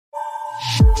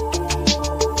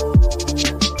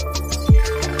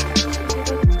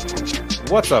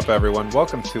What's up, everyone?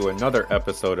 Welcome to another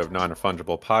episode of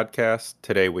Non-Fungible Podcast.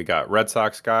 Today we got Red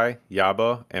Sox guy,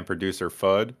 Yaba, and producer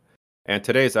Fudd. And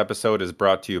today's episode is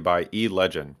brought to you by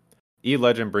eLegend.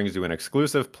 eLegend brings you an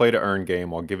exclusive play-to-earn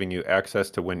game while giving you access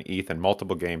to win ETH in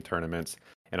multiple game tournaments.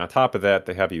 And on top of that,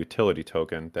 they have a utility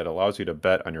token that allows you to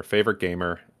bet on your favorite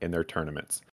gamer in their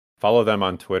tournaments. Follow them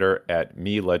on Twitter at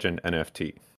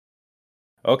MeLegendNFT.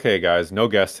 Okay, guys, no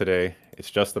guests today.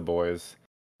 It's just the boys.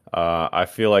 I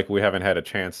feel like we haven't had a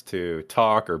chance to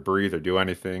talk or breathe or do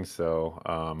anything. So,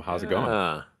 how's it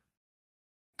going?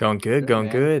 Going good, going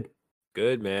man. good.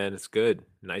 Good, man. It's good.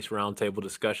 Nice roundtable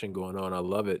discussion going on. I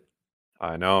love it.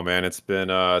 I know, man. It's been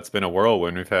a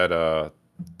whirlwind. We've had a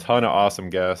ton of awesome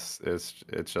guests. It's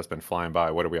just been flying by.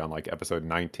 What are we on, like episode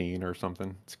 19 or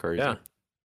something? It's crazy.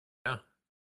 Yeah.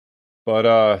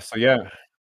 But so yeah,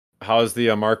 how's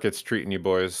the markets treating you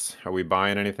boys? Are we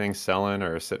buying anything, selling,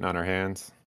 or sitting on our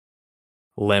hands?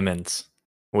 Lemons.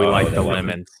 We Oh, like the the lemon.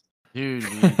 lemons. Dude,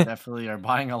 we definitely are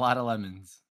buying a lot of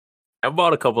lemons. I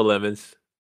bought a couple lemons.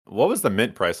 What was the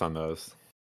mint price on those?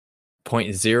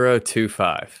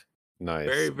 0.025. Nice.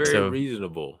 Very, very So-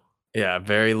 reasonable. Yeah,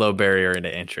 very low barrier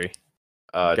into entry.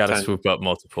 Got to 10, swoop up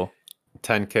multiple.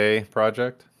 10K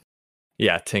project.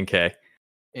 Yeah, 10K.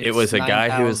 It's was a guy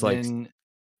who was like-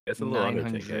 It's a little under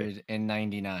 10K.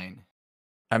 999.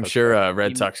 I'm Okay. sure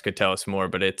Red Sox could tell us more,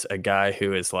 but it's a guy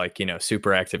who is like,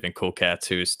 super active in Cool Cats,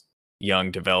 who's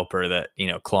young developer that,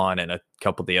 Klon and a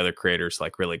couple of the other creators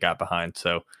like really got behind.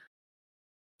 So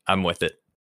I'm with it.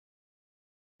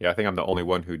 Yeah, I think I'm the only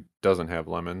one who doesn't have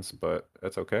lemons, but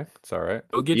that's okay. It's all right.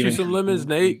 Go get you Even- some lemons,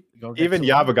 Nate. Go get Even some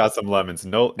Yaba lemons. got some lemons.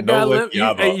 No, I no got lip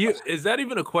Yaba. is that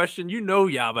even a question? You know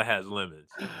Yaba has lemons.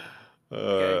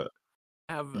 Uh,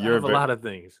 I have You're a ve- lot of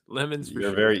things. Lemons for you're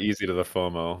sure. very easy to the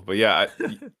FOMO, but yeah,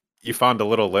 you found a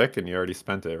little lick and you already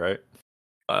spent it, right?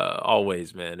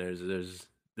 Always, man. There's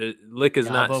lick is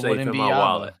not Yaba safe wouldn't in be my Yaba.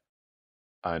 wallet.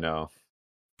 I know.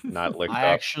 Not licked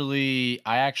I up.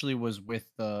 actually was with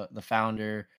the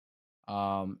founder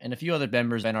and a few other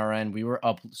members of NRN. We were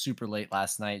up super late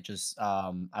last night. Just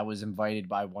I was invited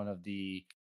by one of a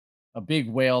big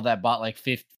whale that bought like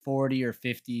 40 or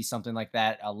 50, something like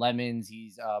that, lemons.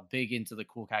 He's big into the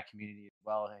Cool Cat community as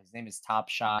well. His name is Top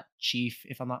Shot Chief,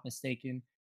 if I'm not mistaken.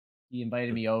 He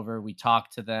invited me over. We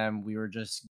talked to them. We were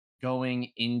just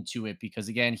going into it because,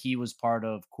 again, he was part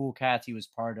of Cool Cats. He was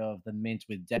part of the Mint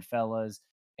with Deadfellas,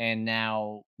 and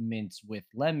now Mint with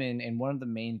Lemon. And one of the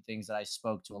main things that I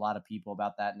spoke to a lot of people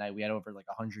about that night, we had over like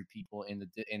 100 people in the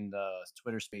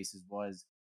Twitter Spaces, was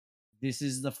this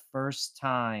is the first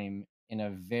time in a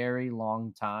very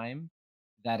long time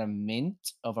that a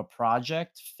mint of a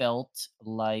project felt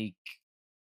like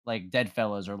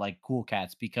Deadfellas or like Cool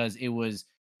Cats, because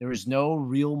there was no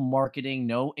real marketing,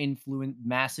 no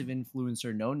massive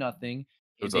influencer, no nothing.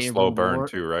 It was a slow burn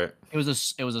too, right? It was a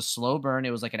slow burn.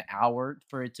 It was like an hour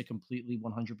for it to completely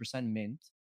 100% mint.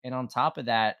 And on top of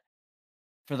that,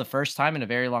 for the first time in a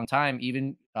very long time,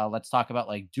 even let's talk about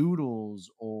like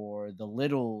Doodles or the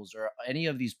Littles or any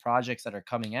of these projects that are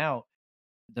coming out.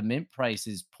 The mint price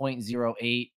is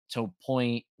 0.08 to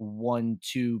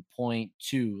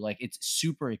 0.12.2. Like, it's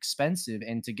super expensive,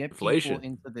 and to get Inflation. people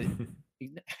into the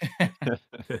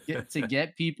to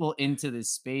get people into this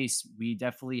space, we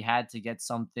definitely had to get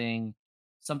something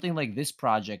like this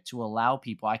project to allow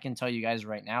people. I can tell you guys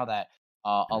right now that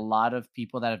a lot of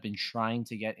people that have been trying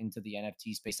to get into the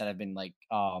NFT space that have been like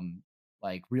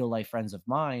real life friends of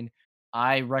mine,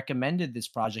 I recommended this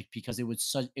project because it was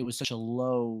such a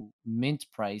low mint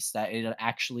price that it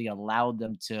actually allowed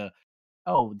them to,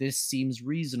 oh, this seems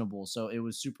reasonable. So it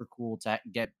was super cool to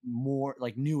get more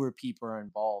like newer people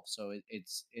involved. So it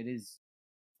is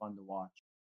fun to watch.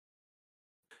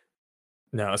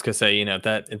 No, I was gonna say,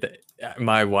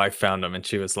 my wife found them and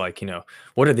she was like,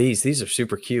 what are these? These are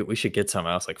super cute. We should get some.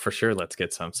 I was like, for sure, let's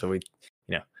get some. So we,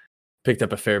 picked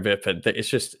up a fair bit, but it's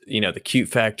just, the cute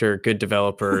factor, good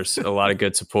developers, a lot of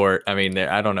good support. I mean,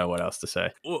 I don't know what else to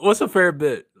say. What's a fair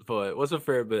bit, boy? What's a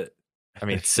fair bit? I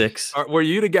mean, 6. Were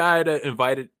you the guy that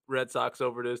invited Red Sox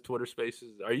over to his Twitter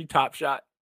Spaces? Are you Top Shot?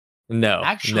 No,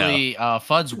 Actually,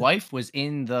 Fudd's wife was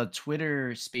in the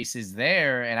Twitter Spaces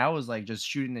there, and I was like just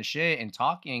shooting the shit and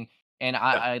talking. And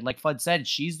I like Fudd said,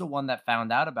 she's the one that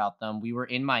found out about them. We were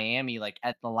in Miami like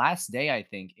at the last day, I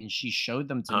think, and she showed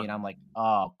them to me, and I'm like,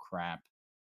 oh crap,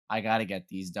 I gotta get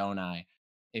these, don't I?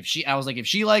 I was like, if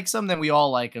she likes them, then we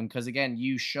all like them. Because again,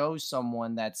 you show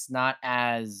someone that's not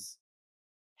as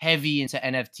heavy into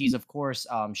NFTs. Of course,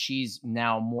 she's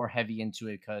now more heavy into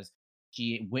it because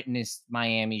she witnessed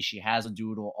Miami. She has a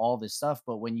doodle, all this stuff.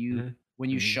 But when you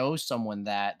Mhm. show someone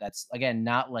that's again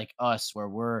not like us, where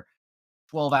we're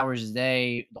 12 hours a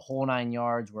day, the whole 9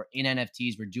 yards. We're in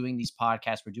NFTs. We're doing these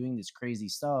podcasts. We're doing this crazy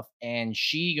stuff. And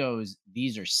she goes,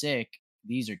 these are sick.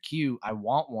 These are cute. I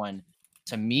want one.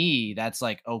 To me, that's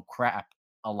like, oh crap.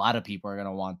 A lot of people are going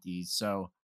to want these.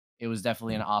 So it was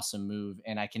definitely an awesome move.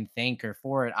 And I can thank her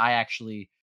for it. I actually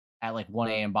at like 1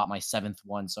 a.m. bought my 7th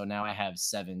one. So now I have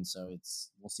 7. So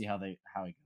we'll see how it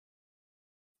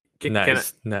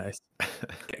goes. Nice.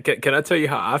 Can I tell you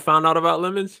how I found out about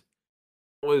lemons?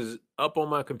 I was up on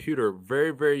my computer very,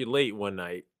 very late one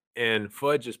night, and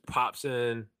Fudd just pops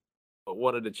in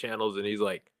one of the channels, and he's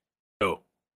like, "Yo,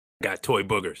 I got toy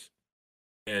boogers."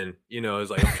 And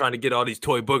it's like, I'm trying to get all these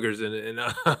toy boogers, and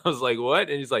I was like, "What?"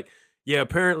 And he's like, "Yeah,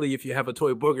 apparently, if you have a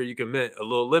toy booger, you can mint a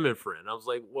little lemon friend." I was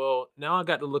like, "Well, now I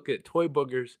got to look at toy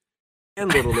boogers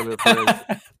and little lemon friends."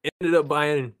 Ended up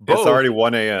buying both. It's already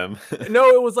 1 a.m. No,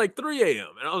 it was like 3 a.m.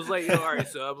 And I was like, all right.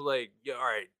 So I was like, yeah, all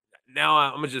right. Now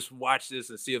I'm gonna just watch this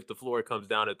and see if the floor comes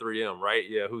down at 3 a.m. Right?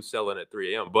 Yeah, who's selling at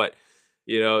 3 a.m. But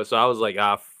so I was like,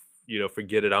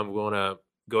 forget it. I'm gonna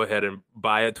go ahead and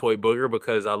buy a toy booger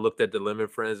because I looked at the lemon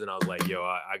friends and I was like, yo,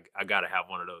 I gotta have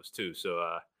one of those too. So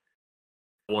I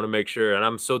want to make sure. And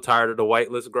I'm so tired of the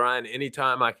whitelist grind.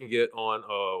 Anytime I can get on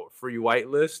a free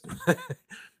whitelist.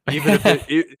 Even if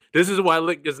this is why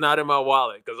Lick is not in my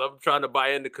wallet, because I'm trying to buy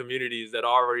into communities that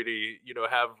already,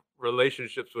 have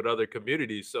relationships with other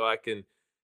communities, so I can,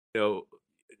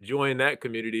 join that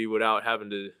community without having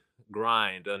to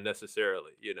grind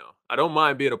unnecessarily. I don't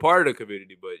mind being a part of the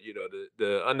community, but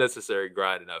the unnecessary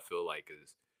grinding I feel like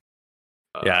is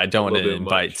I don't want to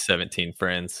invite much. 17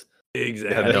 friends.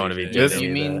 Exactly. I don't want to be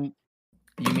doing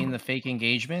You mean the fake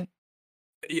engagement?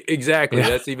 Exactly. Yeah.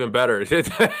 That's even better. I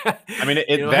mean,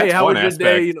 that's hey, how one was your aspect.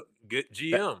 day? Good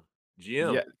GM.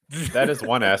 Yeah, that is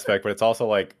one aspect, but it's also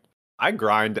like I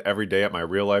grind every day at my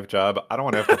real life job. I don't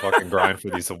want to have to fucking grind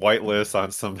for these whitelists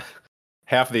on some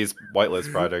half of these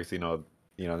whitelist projects. They're not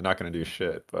going to do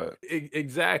shit. But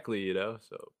exactly,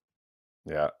 so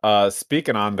yeah.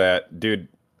 Speaking on that, dude,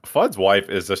 Fudd's wife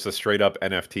is just a straight up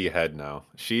NFT head now.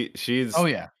 She's Oh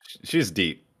yeah, she's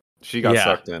deep. She got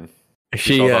sucked in.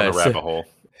 She fell down the rabbit hole.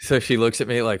 So she looks at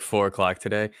me at like 4:00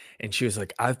 today, and she was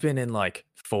like, "I've been in like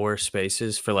 4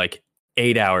 spaces for like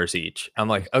 8 hours each." I'm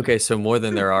like, "Okay, so more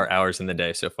than there are hours in the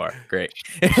day so far. Great."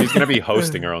 She's gonna be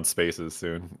hosting her own spaces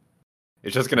soon.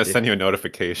 It's just gonna send you a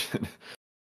notification.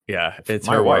 Yeah, it's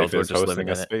My her wife world. We're is just hosting living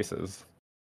a in it. spaces.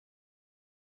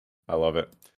 I love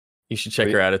it. You should check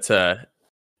her out. It's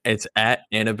at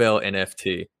Annabelle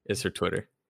NFT is her Twitter.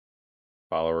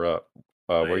 Follow her up.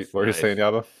 What are you Nice. saying,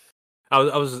 Yaba? I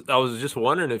was just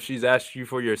wondering if she's asked you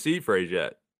for your seed phrase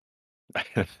yet. She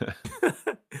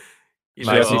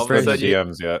hasn't all of a sent the sudden,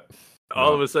 DMs yet.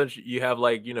 all of a sudden you have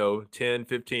like 10,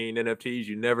 15 NFTs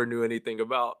you never knew anything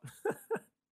about.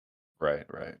 Right.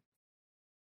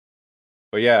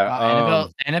 But yeah,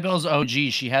 Annabelle's OG.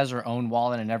 She has her own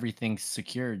wallet and everything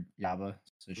secured, Yaba.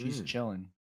 So she's chilling.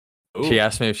 Ooh. She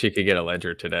asked me if she could get a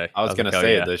ledger today. I was gonna like,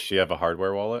 say, yeah. does she have a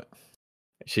hardware wallet?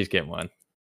 She's getting one.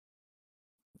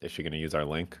 Is she gonna use our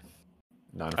link?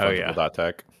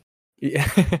 Non-fungible.tech. Yeah.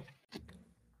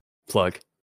 Plug.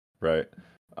 Right.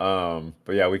 But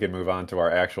yeah, we can move on to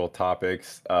our actual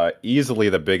topics. Easily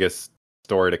the biggest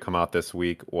story to come out this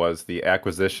week was the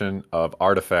acquisition of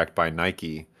Artifact by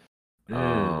Nike.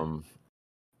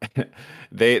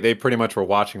 They pretty much were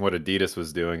watching what Adidas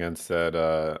was doing and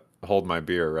said, hold my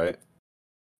beer, right?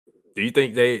 Do you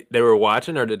think they were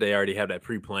watching, or did they already have that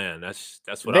pre-planned?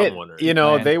 That's what I'm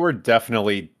wondering. They were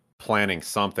definitely planning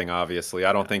something, obviously.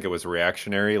 I don't think it was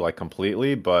reactionary, like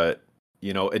completely, but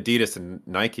Adidas and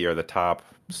Nike are the top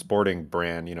sporting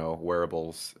brand,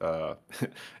 wearables,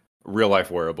 real life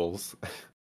wearables.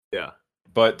 Yeah.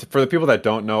 But for the people that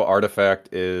don't know,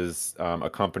 Artifact is a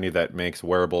company that makes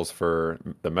wearables for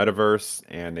the metaverse,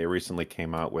 and they recently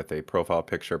came out with a profile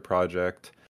picture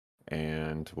project.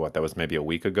 And that was maybe a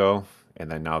week ago,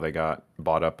 and then now they got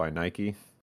bought up by Nike.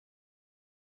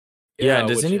 Yeah,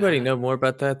 does anybody know more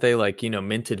about that? They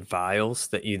minted vials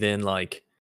that you then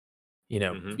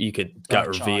you could got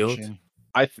revealed.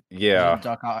 Auction.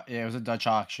 It was a Dutch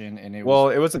auction, and it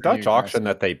was a Dutch auction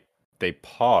that they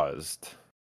paused.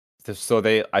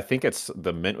 So I think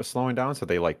the mint was slowing down, so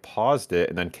they paused it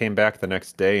and then came back the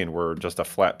next day and were just a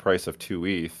flat price of 2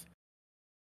 ETH.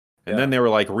 And then they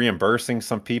were reimbursing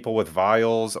some people with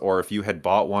vials, or if you had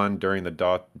bought one during the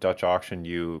Dutch auction,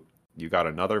 you got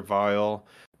another vial.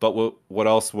 But what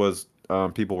else was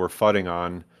people were fudding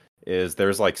on is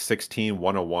there's 16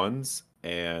 101s,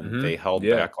 and they held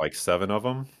back 7 of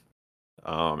them.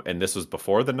 And this was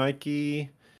before the Nike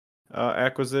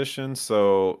acquisition,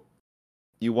 so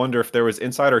you wonder if there was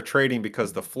insider trading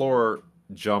because the floor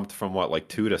jumped from what, like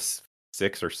 2 to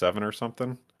 6 or 7 or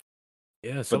something. Yeah,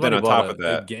 But then somebody on bought top of a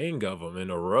that, gang of them in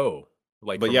a row,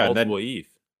 like but for yeah, and multiple then ETH.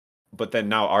 but then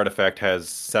now Artifact has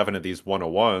 7 of these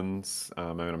 101s.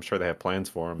 I mean, I'm sure they have plans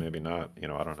for them. Maybe not. I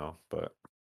don't know. But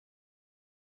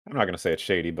I'm not gonna say it's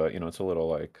shady, but it's a little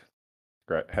like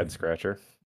head scratcher.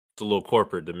 It's a little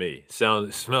corporate to me.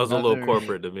 Smells a little Another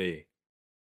corporate to me.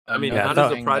 I mean, Yeah, I how another does a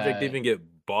thought thing project that even get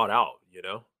bought out?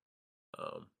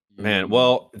 Um, Man, you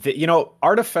well,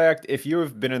 Artifact, if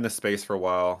you've been in the space for a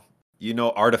while,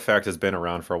 Artifact has been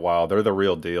around for a while. They're the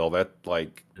real deal. That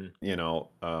like,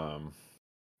 Mhm.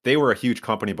 they were a huge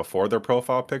company before their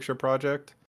profile picture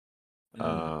project.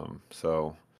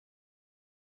 So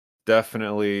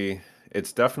definitely,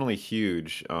 it's definitely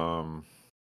huge.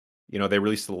 They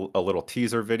released a little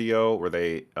teaser video where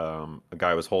a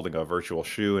guy was holding a virtual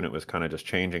shoe and it was kind of just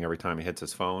changing every time he hits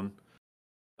his phone.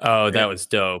 oh, that And- was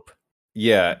dope.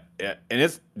 Yeah, and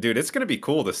it's gonna be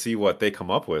cool to see what they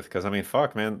come up with because I mean,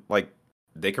 fuck, man, like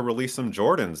they could release some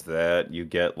Jordans that you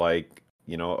get like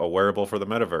a wearable for the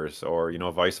metaverse, or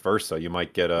vice versa. You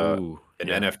might get an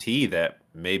yeah. NFT that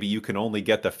maybe you can only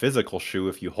get the physical shoe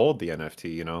if you hold the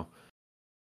NFT.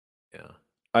 Yeah.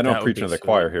 I know I'm That would preaching be to the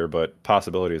choir sweet. here, but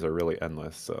possibilities are really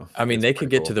endless. So I mean, it's they could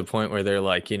pretty get cool. to the point where they're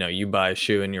like, you buy a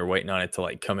shoe and you're waiting on it to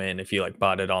like come in if you like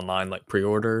bought it online, like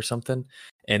pre-order or something.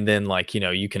 And then like,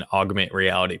 you can augment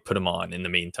reality, put them on in the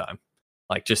meantime,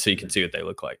 like just so you can see what they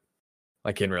look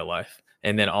like in real life.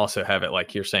 And then also have it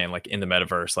like you're saying, like in the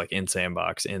metaverse, like in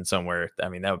Sandbox, in somewhere. I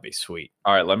mean, that would be sweet.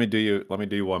 All right, let me do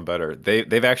you one better.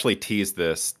 They've actually teased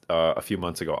this a few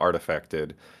months ago. Artifact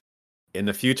did. In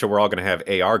the future, we're all going to have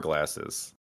AR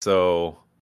glasses. So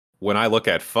when I look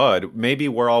at FUD, maybe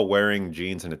we're all wearing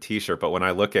jeans and a t-shirt, but when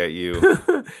I look at you,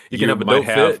 You can have a might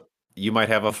dope fit. you might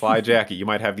have a fly jacket, you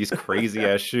might have these crazy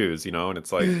ass shoes, and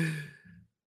it's like,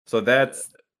 so that's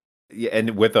yeah,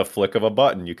 and with a flick of a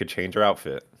button, you could change your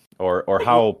outfit or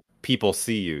how people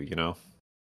see you.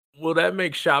 Will that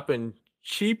make shopping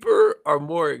cheaper or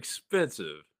more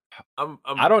expensive? I'm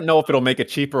I don't know if it'll make it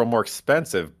cheaper or more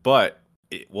expensive, but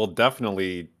it will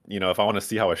definitely, if I want to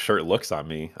see how a shirt looks on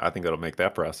me, I think that'll make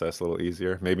that process a little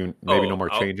easier. Maybe no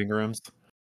more I changing rooms.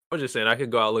 was just saying I could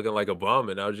go out looking like a bum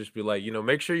and I'll just be like,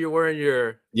 make sure you're wearing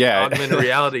your Yeah. augmented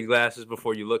reality glasses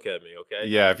before you look at me, okay?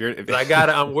 Yeah, But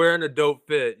I'm wearing a dope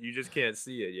fit. You just can't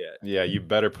see it yet. Yeah, you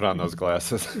better put on those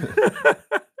glasses.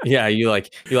 Yeah, you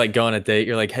like go on a date.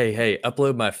 You're like, hey,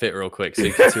 upload my fit real quick so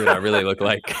you can see what I really look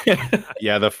like.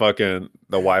 Yeah, the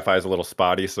Wi-Fi is a little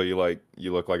spotty, so you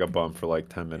look like a bum for like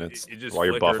 10 minutes You just while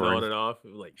you're flickering on buffering. and off.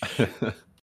 Like, shit.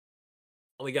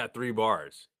 Only got 3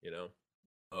 bars,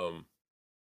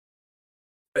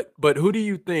 But who do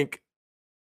you think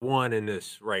won in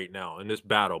this right now, in this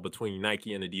battle between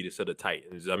Nike and Adidas of the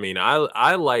Titans? I mean,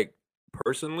 I like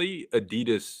personally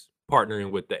Adidas partnering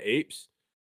with the Apes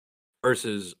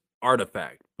versus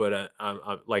Artifact, but I'm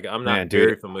Man, not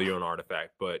very dude, familiar on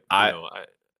Artifact, but I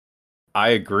I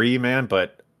agree, man,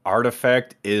 but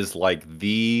Artifact is like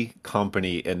the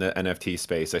company in the NFT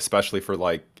space, especially for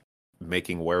like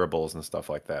making wearables and stuff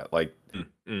like that. Like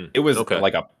it was okay.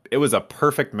 it was a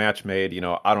perfect match made.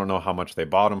 I don't know how much they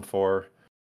bought them for.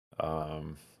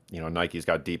 Nike's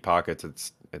got deep pockets.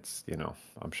 It's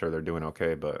I'm sure they're doing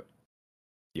okay, but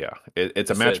yeah, it's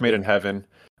a match made in heaven.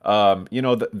 The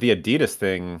Adidas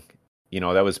thing,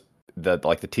 that was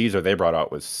the teaser they brought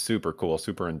out was super cool,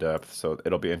 super in depth. So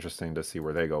it'll be interesting to see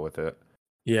where they go with it.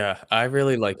 Yeah, I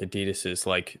really like Adidas's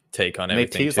like take on And they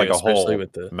everything teased too, like a especially whole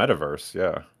with the metaverse.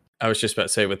 Yeah. I was just about to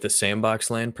say with the Sandbox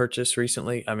land purchase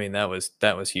recently. I mean, that was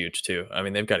huge too. I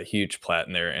mean, they've got a huge plat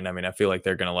in there, and I mean, I feel like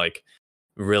they're gonna like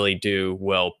really do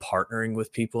well partnering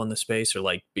with people in the space, or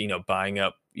like buying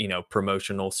up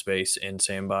promotional space in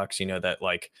Sandbox. That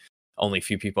like only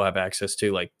few people have access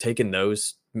to. Like taking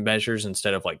those measures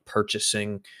instead of like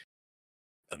purchasing,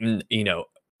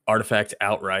 Artifact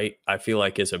outright. I feel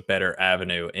like is a better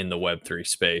avenue in the Web3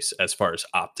 space as far as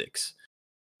optics.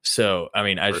 So, I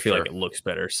mean, I For just feel like sure. it looks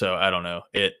better. So, I don't know.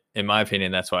 In my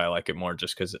opinion, that's why I like it more,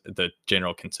 just because the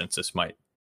general consensus might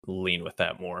lean with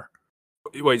that more.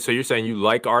 Wait, so you're saying you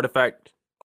like Artifact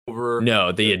over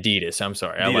No, the Adidas. I'm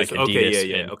sorry. I like Adidas? Okay, Adidas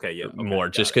yeah. and Okay, yeah. Okay, more,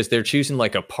 got just it. because they're choosing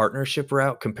like a partnership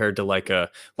route compared to like a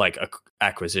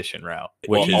acquisition route,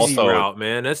 which Easy is also- route,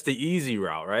 man. That's the easy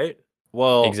route, right?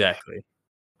 Well, exactly.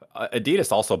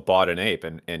 Adidas also bought an ape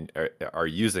and are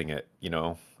using it.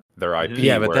 Their IP.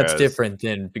 Yeah, but that's whereas- different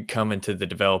than coming to the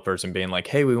developers and being like,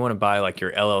 "Hey, we want to buy like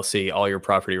your LLC, all your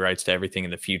property rights to everything in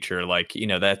the future." Like,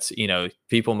 that's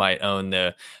people might own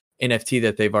the NFT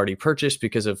that they've already purchased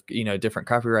because of different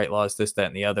copyright laws, this, that,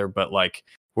 and the other. But like,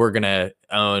 we're gonna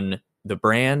own the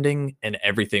branding and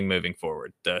everything moving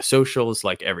forward, the socials,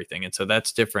 like everything. And so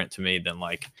that's different to me than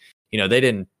like, they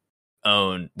don't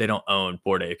own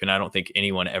Bored Ape, and I don't think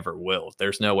anyone ever will.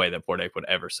 There's no way that Bored Ape would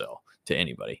ever sell to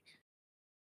anybody.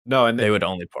 No, and They would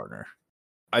only partner.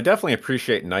 I definitely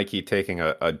appreciate Nike taking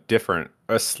a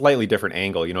slightly different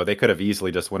angle. They could have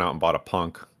easily just went out and bought a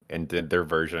Punk and did their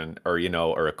version, or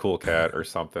or a Cool Cat or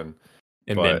something.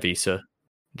 And Ben Visa,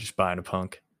 just buying a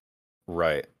Punk.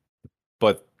 Right.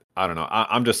 But I don't know.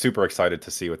 I'm just super excited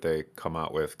to see what they come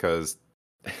out with, because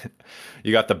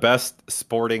you got the best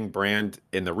sporting brand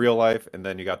in the real life, and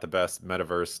then you got the best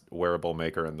metaverse wearable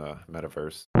maker in the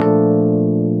metaverse.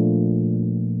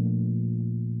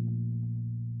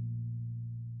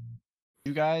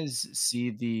 You guys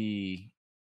see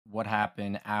what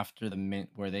happened after the mint,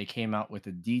 where they came out with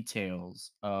the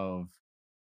details of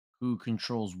who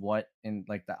controls what and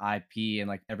like the IP and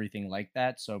like everything like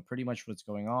that? So pretty much what's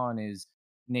going on is,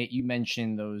 Nate, you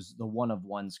mentioned the one of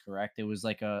ones, correct? It was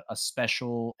like a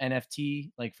special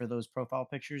NFT like for those profile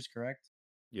pictures, correct?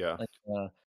 Yeah.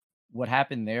 Like what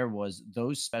happened there was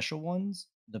those special ones,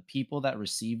 the people that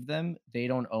received them, they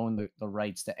don't own the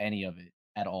rights to any of it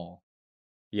at all.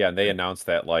 Yeah, and they announced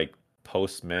that like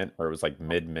post mint, or it was like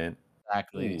mid mint.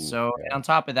 Exactly. Ooh, So, yeah. and on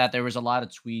top of that, there was a lot of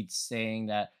tweets saying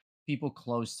that people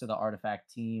close to the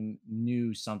Artifact team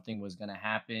knew something was going to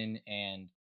happen. And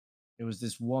it was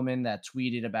this woman that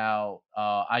tweeted about,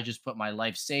 I just put my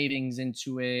life savings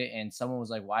into it. And someone was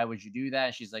like, why would you do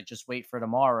that? She's like, just wait for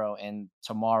tomorrow. And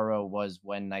tomorrow was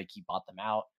when Nike bought them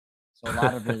out. So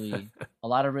a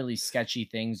lot of really sketchy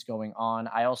things going on.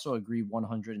 I also agree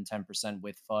 110%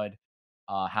 with FUD.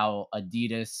 How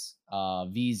Adidas,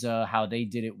 Visa, how they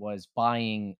did it was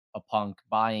buying a Punk,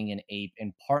 buying an Ape,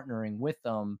 and partnering with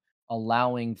them,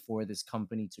 allowing for this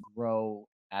company to grow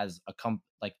as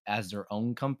as their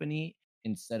own company,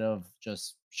 instead of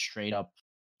just straight up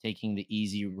taking the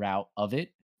easy route of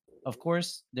it. Of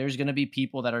course, there's going to be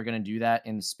people that are going to do that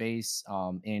in space,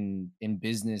 in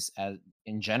business as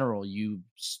in general. You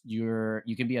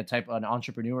can be an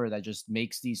entrepreneur that just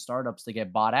makes these startups to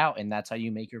get bought out, and that's how you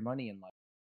make your money in life.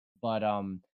 But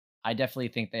I definitely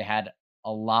think they had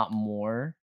a lot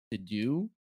more to do,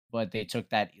 but they took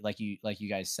that, like you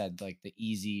guys said, like the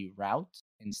easy route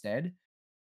instead.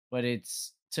 But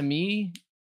it's, to me,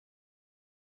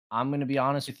 I'm gonna be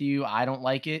honest with you, I don't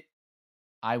like it.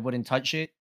 I wouldn't touch it.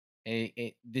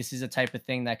 This is a type of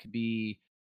thing that could be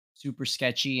super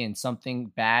sketchy, and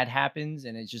something bad happens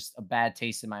and it's just a bad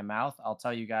taste in my mouth. I'll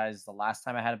tell you guys, the last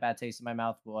time I had a bad taste in my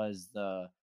mouth was the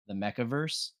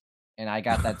Mechaverse, and I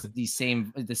got the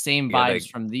same Yeah,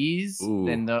 vibes from these ooh.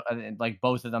 than like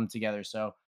both of them together.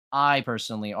 So I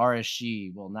personally,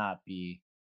 RSG will not be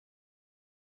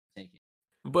taken.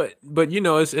 But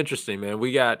it's interesting, man.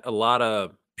 We got a lot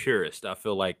of purists, I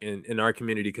feel like, in our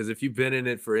community, because if you've been in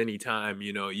it for any time,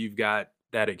 you've got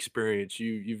that experience.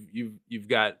 You've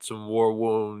got some war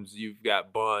wounds, you've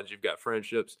got bonds, you've got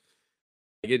friendships.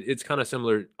 Like, it's kind of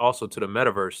similar also to the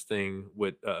metaverse thing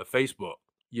with Facebook.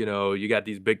 You got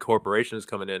these big corporations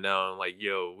coming in now, and like,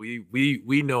 yo,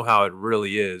 we know how it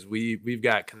really is. We've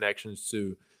got connections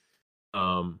to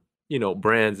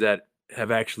brands that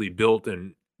have actually built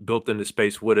into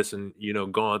space with us, and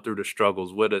gone through the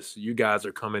struggles with us. You guys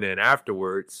are coming in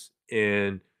afterwards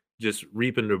and just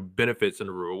reaping the benefits and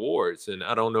the rewards. And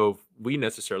I don't know if we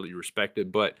necessarily respect it,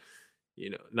 but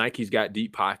Nike's got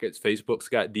deep pockets, Facebook's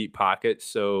got deep pockets.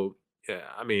 So yeah,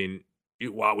 I mean,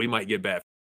 while we might get bad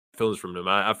feelings from them,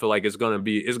 I feel like it's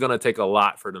gonna take a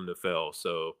lot for them to fail.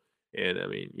 So, and I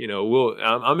mean,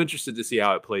 I'm interested to see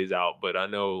how it plays out. But I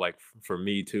know, like, for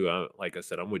me too, like I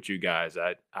said, I'm with you guys.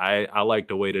 I like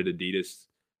the way that Adidas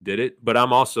did it, but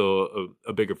I'm also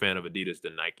a bigger fan of Adidas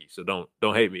than Nike. So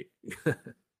don't hate me.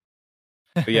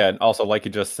 But yeah, and also like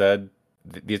you just said,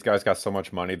 these guys got so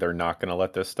much money, they're not going to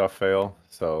let this stuff fail.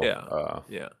 So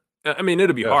Yeah. I mean,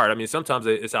 it'll be yeah. hard. I mean, sometimes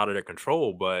it's out of their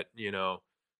control, but yeah,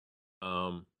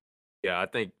 I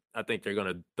think they're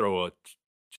gonna throw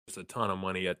just a ton of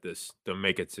money at this to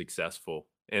make it successful,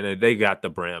 and they got the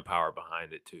brand power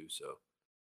behind it too. So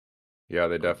Yeah,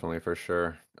 they um, definitely, for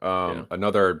sure. yeah.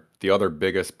 The other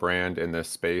biggest brand in this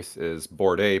space is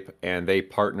Bored Ape, and they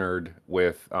partnered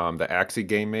with the Axie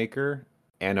game maker,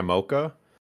 Animoca.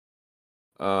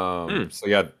 Hmm. So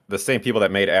yeah, the same people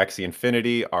that made Axie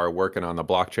Infinity are working on the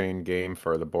blockchain game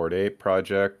for the Bored Ape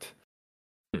project.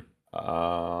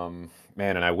 Man,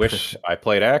 and I wish I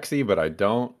played Axie, but I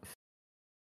don't.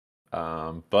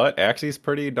 But Axie's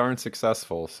pretty darn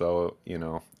successful, so they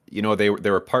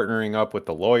were partnering up with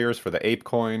the lawyers for the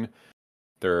ApeCoin.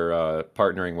 They're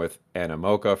partnering with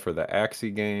Animoca for the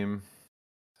Axie game.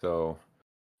 So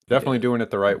Definitely Yeah. doing it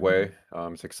the right way.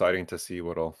 It's exciting to see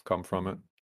what'll come from it.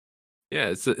 Yeah,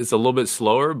 it's a little bit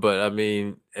slower, but I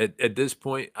mean, at this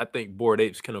point, I think Bored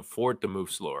Apes can afford to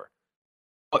move slower.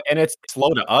 And it's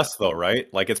slow to us though, right?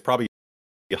 Like it's probably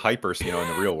hyper, in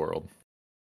the real world.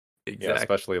 Yeah, Exactly.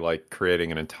 especially like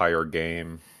creating an entire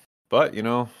game. But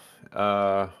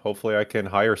hopefully I can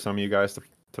hire some of you guys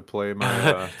to play my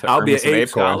to I'll earn be me an some Ape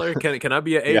ape coin. scholar. Can I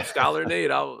be an Yeah. Ape scholar,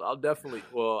 Nate? I'll definitely.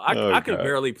 Well, Oh I can god.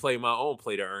 barely play my own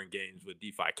play to earn games with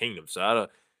DeFi Kingdom, so I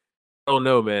don't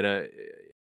know, man.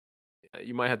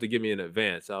 You might have to give me an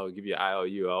advance. I'll give you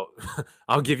IOU.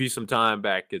 I'll give you some time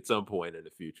back at some point in the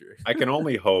future. I can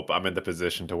only hope I'm in the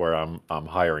position to where I'm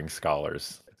hiring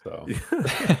scholars. So,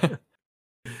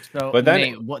 So but then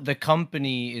Nate, what the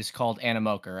company is called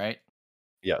Animoca, right?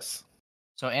 yes.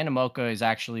 So Animoca is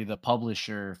actually the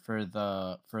publisher for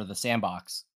the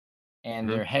sandbox, and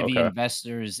they're heavy Okay.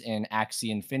 investors in Axie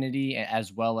Infinity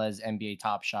as well as NBA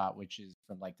Top Shot, which is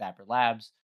from like Dapper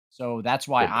Labs. So that's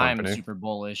why Big I'm company. super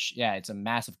bullish. Yeah, it's a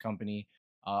massive company,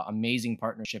 amazing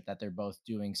partnership that they're both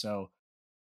doing. So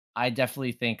I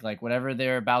definitely think like whatever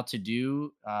they're about to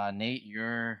do, Nate,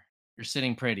 you're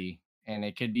sitting pretty, and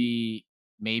it could be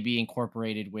maybe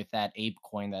incorporated with that ape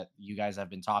coin that you guys have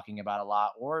been talking about a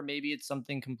lot, or maybe it's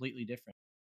something completely different.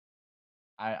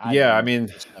 I'd Yeah, I be mean,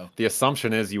 super stoked. the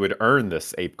assumption is you would earn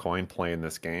this ape coin playing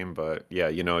this game, but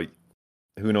yeah,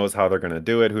 who knows how they're going to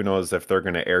do it? Who knows if they're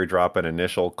going to airdrop an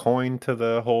initial coin to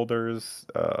the holders?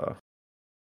 So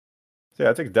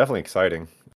yeah, I think it's definitely exciting.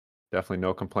 Definitely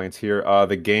no complaints here.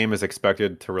 The game is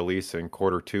expected to release in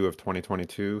Q2 of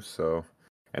 2022,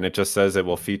 and it just says it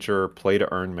will feature play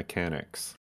to earn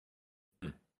mechanics.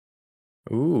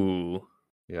 Ooh,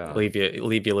 Yeah. leave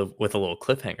you with a little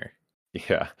cliffhanger.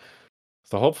 Yeah.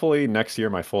 So hopefully next year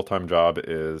my full-time job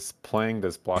is playing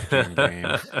this blockchain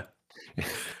game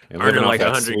and living Earning off like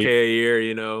that sweet. 100K a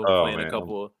year, Oh playing man,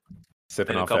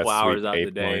 sipping playing a off that couple sweet hours out the ape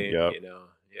coin. day. Yep.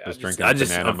 Yeah, Just drinking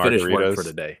banana I'm finished work for margaritas.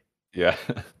 the day. Yeah.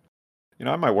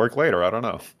 I might work later. I don't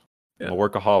know. I'm a Yeah.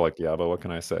 workaholic, yeah, but what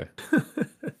can I say?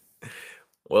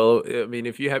 Well, I mean,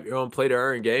 if you have your own play to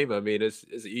earn game, I mean, it's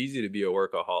easy to be a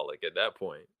workaholic at that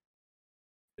point.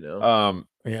 You know?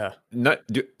 Yeah. None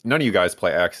of you guys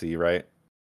play Axie, right?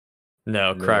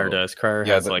 No, Crier No. does. Crier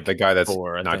Yeah, has the like guy that's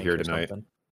 4, I not think, here or tonight.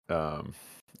 something.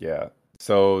 Yeah.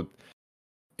 So,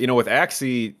 with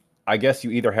Axie, I guess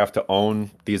you either have to own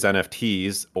these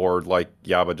NFTs or like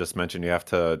Yaba just mentioned, you have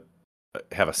to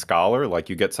have a scholar, like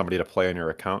you get somebody to play on your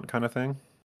account kind of thing.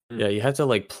 Yeah, you have to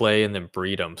like play and then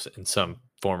breed them in some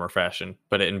form or fashion,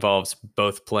 but it involves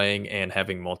both playing and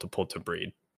having multiple to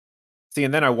breed. See,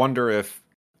 and then I wonder if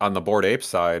on the Bored Ape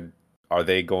side,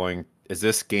 is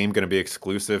this game going to be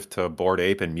exclusive to Bored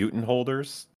Ape and Mutant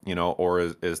holders, or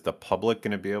is the public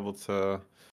going to be able to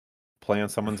play on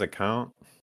someone's account?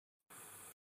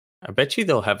 I bet you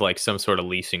they'll have like some sort of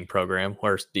leasing program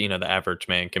where the average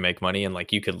man can make money and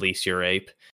like you could lease your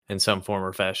ape in some form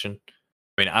or fashion.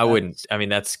 I mean, I wouldn't. That's I mean,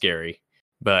 that's scary,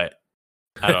 but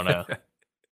I don't know.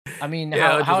 I mean,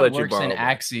 Yeah, I'll just how it let you works in borrow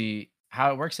mine.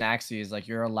 Axie is like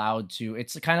you're allowed to.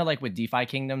 It's kind of like with DeFi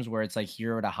Kingdoms where it's like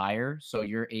hero to hire, so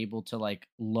you're able to like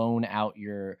loan out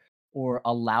your or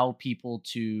allow people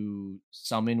to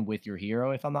summon with your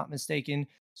hero, if I'm not mistaken.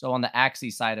 So on the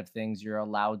Axie side of things, you're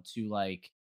allowed to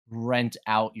like rent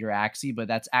out your Axie, but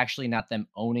that's actually not them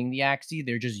owning the Axie.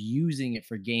 They're just using it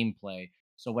for gameplay.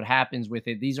 So what happens with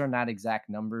it? These are not exact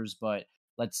numbers, but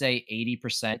let's say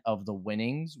 80% of the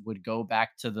winnings would go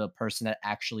back to the person that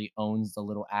actually owns the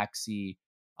little Axie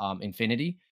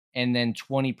Infinity, and then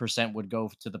 20% would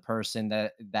go to the person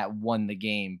that won the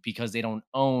game because they don't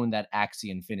own that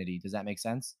Axie Infinity. Does that make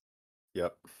sense?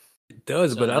 Yep. It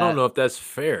does, but So I don't that know if that's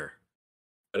fair.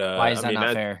 But why is I that mean,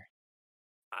 not fair?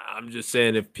 I'm just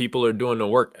saying if people are doing the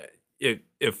work,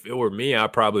 if it were me, I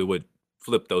probably would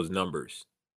flip those numbers.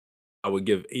 I would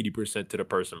give 80% to the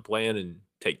person playing and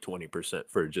take 20%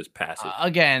 for just passive.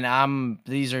 Again, I'm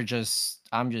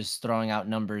just throwing out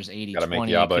numbers 80 Got to make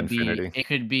 20. Yaba Infinity. It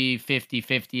could be 50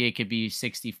 50. It could be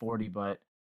 60 40. But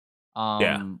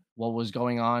Yeah. what was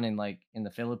going on in like in the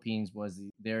Philippines was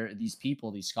there these people,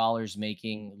 these scholars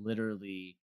making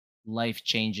literally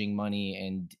life-changing money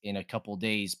and in a couple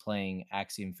days playing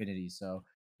Axie Infinity. So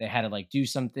they had to like do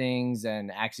some things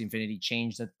and Axie Infinity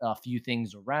changed a few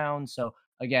things around. So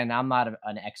again, I'm not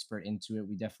an expert into it.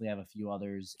 We definitely have a few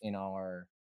others in our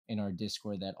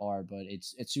Discord that are, but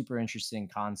it's super interesting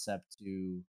concept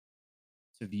to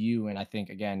view. And I think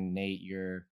again, Nate,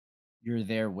 you're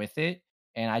there with it.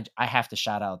 And I have to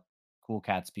shout out Cool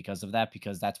Cats because of that,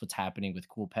 because that's what's happening with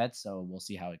Cool Pets. So we'll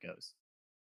see how it goes.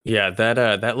 Yeah,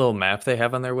 that little map they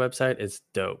have on their website is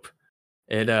dope.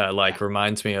 It like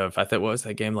reminds me of, I thought, what was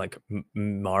that game, like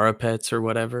Mara Pets or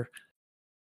whatever?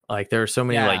 Like there are so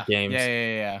many like games,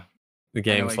 Yeah. the I know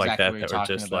games like exactly what that you're that were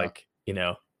talking just about. like,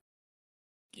 I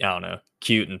don't know,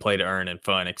 cute and play to earn and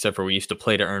fun, except for we used to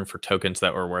play to earn for tokens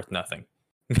that were worth nothing.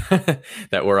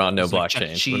 That were on no It's like Chuck E.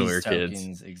 blockchains when we Cheese were kids.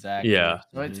 tokens, exactly. Yeah.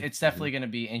 So it's definitely going to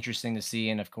be interesting to see,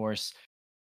 and of course,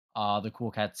 the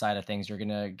Cool Cat side of things, you're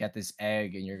gonna get this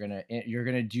egg, and you're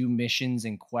gonna do missions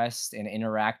and quests and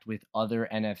interact with other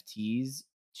NFTs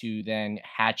to then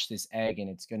hatch this egg, and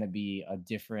it's gonna be a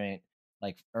different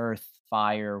like earth,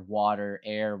 fire, water,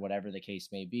 air, whatever the case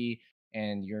may be,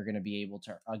 and you're gonna be able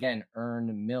to again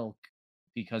earn milk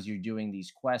because you're doing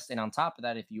these quests. And on top of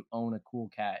that, if you own a Cool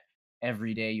Cat,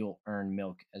 every day you'll earn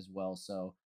milk as well.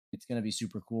 So it's going to be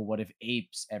super cool. What if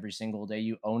apes, every single day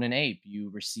you own an ape, you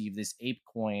receive this ape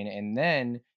coin, and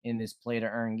then in this play to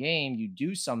earn game, you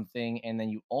do something and then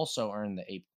you also earn the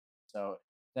ape. So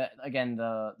that again,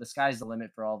 the sky's the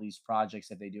limit for all these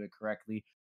projects if they do it correctly.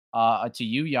 To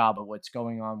you, Yaba, what's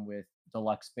going on with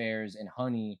deluxe bears and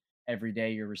honey? Every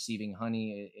day you're receiving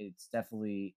honey. It's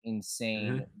definitely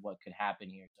insane what could happen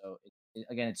here. So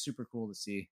again, it's super cool to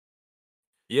see.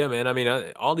 Yeah, man. I mean,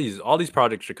 all these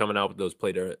projects are coming out with those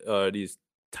these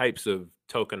types of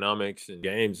tokenomics and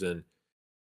games, and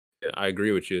yeah, I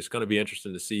agree with you. It's going to be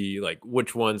interesting to see like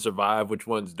which ones survive, which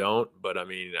ones don't. But I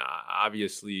mean,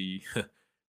 obviously,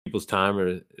 people's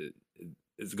time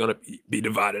is going to be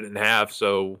divided in half,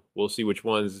 so we'll see which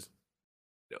ones.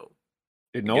 You know,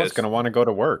 No one's gonna want to go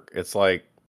to work. It's like,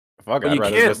 fuck. well, I'd you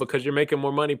rather can't just. because you're making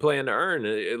more money playing to earn.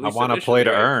 At I least want to play initially,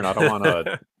 to right? earn. I don't want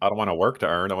to. I don't want to work to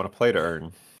earn. I want to play to earn.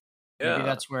 Maybe Yeah.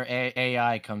 that's where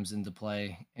AI comes into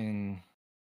play and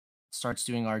starts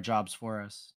doing our jobs for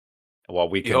us. Well,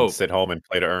 we You can hope. sit home and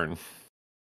play to earn.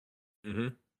 Mm-hmm.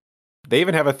 They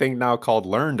even have a thing now called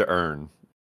learn to earn.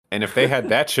 And if they had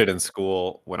that shit in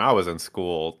school when I was in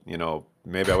school,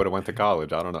 maybe I would have went to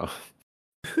college. I don't know.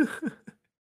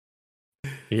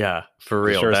 Yeah, for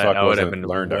It real. sure as That fuck I would have wasn't been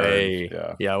learn to earn. way,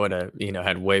 Yeah. yeah, I would have,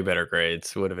 had way better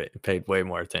grades. Would have paid way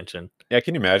more attention. Yeah,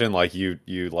 can you imagine like you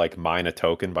like mine a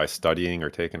token by studying or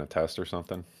taking a test or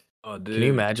something? Oh, dude. Can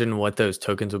you imagine what those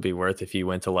tokens would be worth if you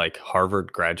went to like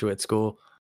Harvard graduate school?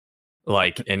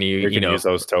 Like, and You can use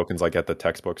those tokens like at the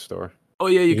textbook store. Oh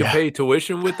yeah, you can Yeah. pay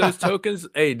tuition with those tokens.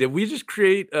 Hey, did we just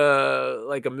create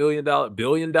like $1 million,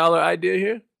 billion-dollar idea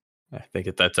here? I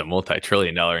think that's a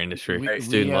multi-trillion-dollar industry.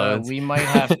 Student loans. We might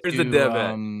have Where's the dev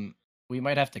at? to we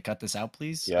might have to cut this out,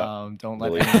 please. Yeah. Don't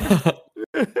let Delete.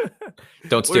 anyone.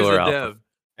 Don't steal Where's our the alpha.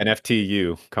 dev?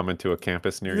 NFTU coming to a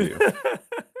campus near you. There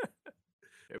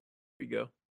we go.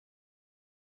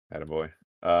 Attaboy.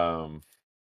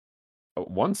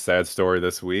 One sad story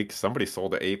this week: somebody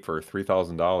sold an ape for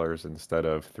 $3,000 instead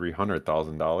of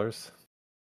 $300,000.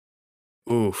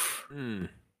 Oof.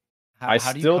 How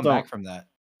do you come back from that?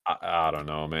 I don't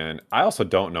know, man. I also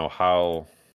don't know how.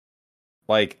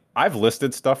 Like, I've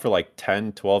listed stuff for like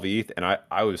 10, 12 ETH, and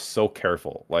I was so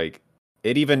careful. Like,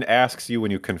 it even asks you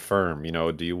when you confirm,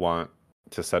 do you want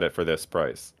to set it for this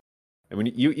price? And when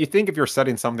you think if you're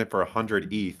setting something for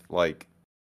 100 ETH, like,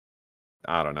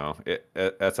 I don't know,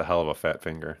 that's a hell of a fat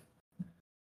finger.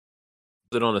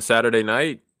 Was it on a Saturday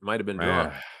night? Might have been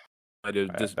drunk. Man, Might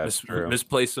have just that's true.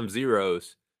 misplaced some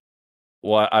zeros.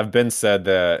 Well, I've been said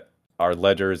that our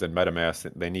ledgers and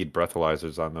MetaMask, they need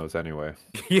breathalyzers on those anyway.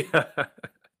 Yeah,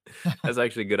 that's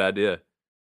actually a good idea.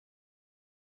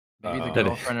 Maybe the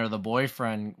girlfriend or the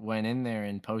boyfriend went in there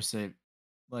and posted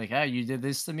like, "Hey, you did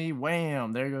this to me.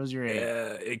 Wham! There goes your ape."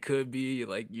 Yeah, it could be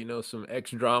like some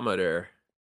X drama there.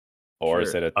 Or Sure.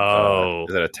 is it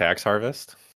a tax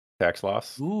harvest? Tax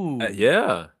loss? Ooh,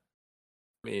 Yeah.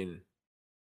 I mean,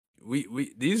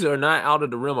 we these are not out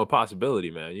of the realm of possibility,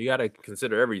 man. You got to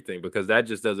consider everything because that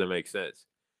just doesn't make sense.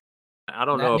 I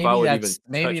don't know if I would even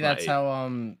maybe touch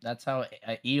my that's how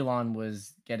Elon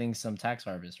was getting some tax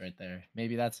harvest right there.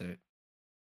 Maybe that's it.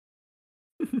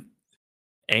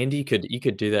 And you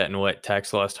could do that in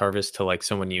tax loss harvest to like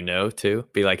someone too.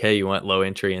 Be like, hey, you want low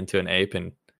entry into an ape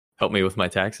and help me with my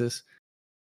taxes?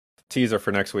 Teaser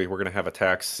for next week, we're going to have a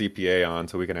tax CPA on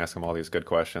so we can ask him all these good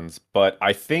questions. But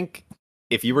I think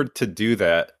if you were to do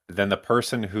that, then the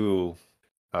person who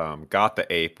got the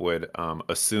ape would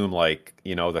assume like,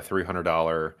 the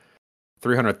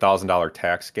 $300,000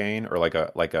 tax gain, or like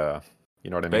a you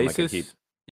know what I mean? basis.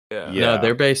 Yeah. No,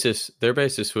 their basis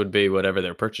would be whatever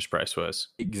their purchase price was.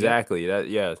 Exactly. That.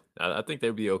 Yeah, I think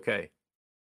they'd be okay.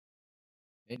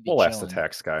 We'll ask the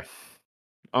tax guy.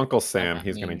 Uncle Sam, I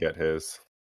he's going to mean- get his.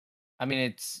 I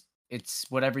mean, it's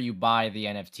whatever you buy the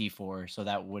NFT for, so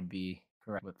that would be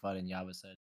correct what Fudd and Yaba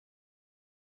said.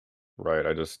 Right.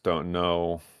 I just don't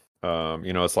know.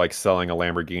 It's like selling a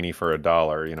Lamborghini for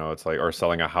 $1. It's like or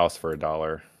selling a house for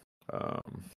 $1.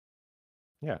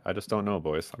 Yeah, I just don't know,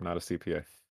 boys. I'm not a CPA.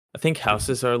 I think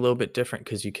houses are a little bit different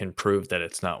because you can prove that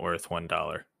it's not worth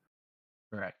 $1.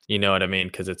 Correct. You know what I mean?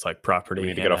 Because it's like We property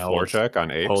need to and get it a floor check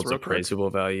on apes holds real quick. appraisable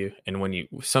value. And when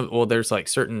there's like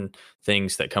certain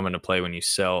things that come into play when you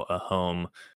sell a home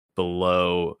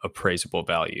below appraisable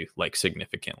value, like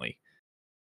significantly.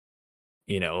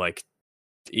 Like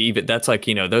even that's like,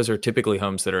 those are typically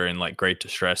homes that are in like great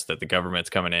distress that the government's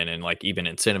coming in and like even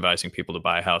incentivizing people to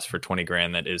buy a house for 20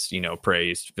 grand that is,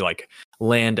 appraised like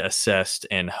land assessed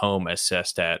and home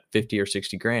assessed at 50 or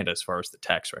 60 grand as far as the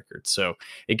tax record. So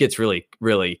it gets really,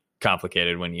 really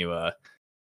complicated when you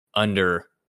under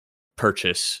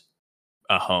purchase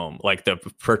a home. Like the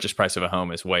purchase price of a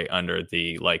home is way under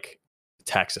the like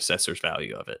tax assessor's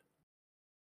value of it.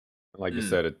 Like you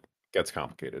said, it gets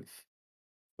complicated.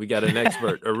 We got an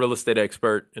expert, a real estate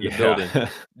expert in the building.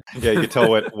 Yeah, you can tell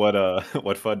what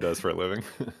FUD does for a living.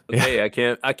 Hey, I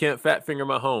can't fat finger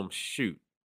my home. Shoot.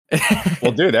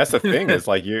 Well, dude, that's the thing. Is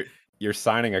like you're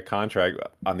signing a contract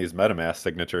on these MetaMask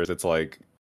signatures. It's like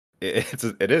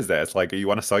it is that. It's like you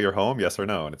want to sell your home, yes or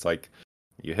no, and it's like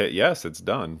you hit yes, it's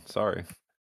done. Sorry.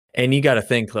 And you got to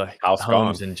think like House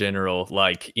homes gone. in general,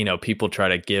 like, people try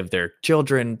to give their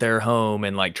children their home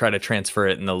and like try to transfer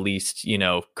it in the least,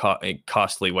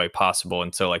 costly way possible.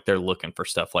 And so like they're looking for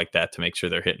stuff like that to make sure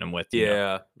they're hitting them with,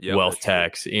 wealth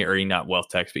tax or not wealth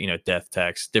tax, but, death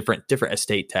tax, different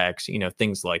estate tax,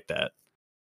 things like that.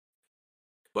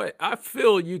 But I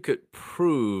feel you could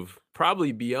prove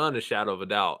probably beyond a shadow of a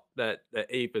doubt that the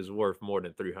ape is worth more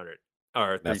than 300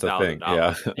 or $3,000.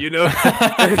 Yeah.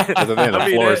 That's the thing. The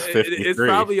floor is 53. It's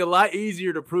probably a lot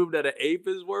easier to prove that an ape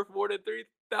is worth more than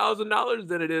 $3,000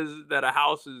 than it is that a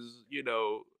house is,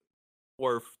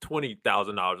 worth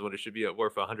 $20,000 when it should be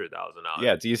worth $100,000.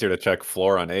 Yeah, it's easier to check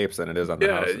floor on apes than it is on the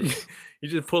houses. You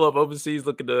just pull up overseas,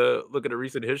 look at the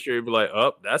recent history, and be like,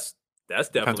 oh, that's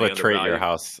definitely Depends what trait your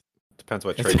house. Depends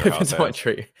what trait your house has.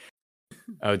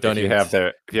 Oh, don't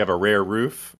if you have a rare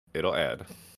roof, it'll add.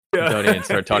 Don't even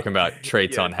start talking about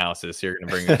traits on houses. You're going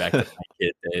to bring me back to my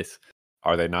kid days.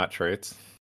 Are they not traits?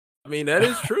 I mean, that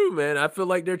is true, man. I feel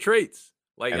like they're traits.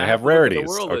 Like, and I have rarities,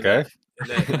 okay?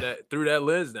 Through that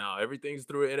lens now. Everything's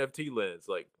through an NFT lens.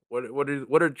 Like,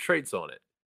 what are traits on it?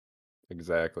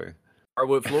 Exactly.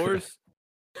 Hardwood floors?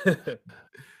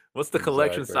 What's the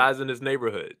collection size in this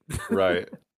neighborhood? Right.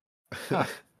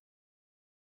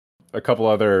 A couple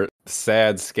other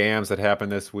sad scams that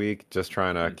happened this week. Just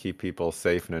trying to keep people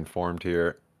safe and informed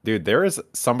here. Dude, there is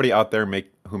somebody out there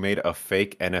who made a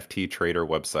fake NFT trader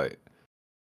website.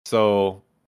 So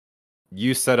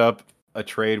you set up a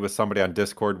trade with somebody on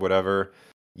Discord, whatever.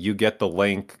 You get the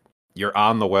link. You're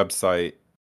on the website,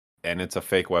 and it's a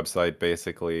fake website,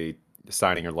 basically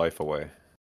signing your life away.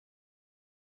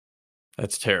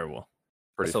 That's terrible.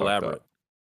 That's elaborate. Up.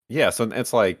 Yeah, so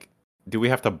it's like, do we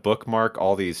have to bookmark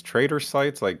all these trader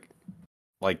sites? Like,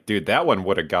 dude, that one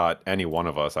would have got any one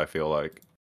of us, I feel like.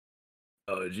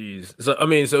 Oh, geez. So, I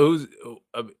mean, so who's,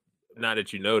 not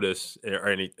that you notice, or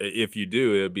any, if you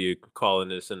do, it'll be calling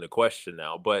this into question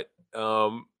now. But,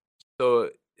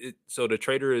 so the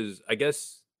trader is, I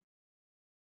guess,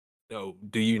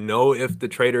 do you know if the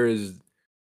trader is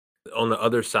on the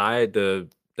other side, the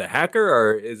hacker,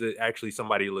 or is it actually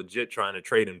somebody legit trying to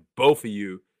trade in both of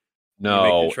you? No,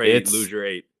 make the trade, lose your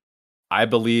ape. I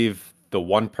believe the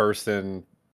one person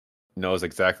knows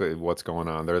exactly what's going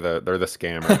on. They're the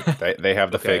scammer. they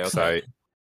have the fake site.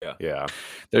 Yeah.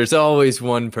 There's always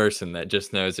one person that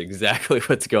just knows exactly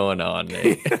what's going on,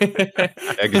 Nate.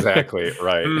 Exactly,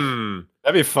 right.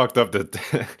 That'd be fucked up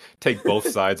to take both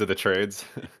sides of the trades.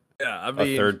 Yeah, I mean,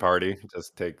 a third party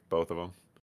just take both of them.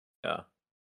 Yeah.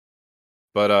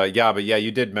 But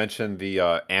you did mention the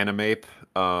Animape,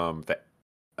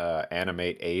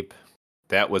 Animate Ape.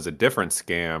 That was a different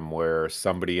scam where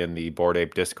somebody in the Bored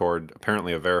Ape Discord,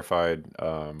 apparently a verified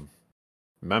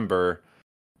member,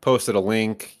 posted a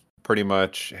link pretty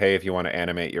much, hey, if you want to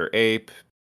animate your ape,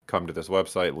 come to this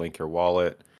website, link your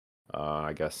wallet.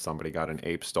 I guess somebody got an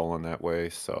ape stolen that way.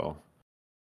 So,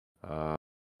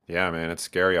 yeah, man, it's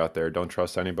scary out there. Don't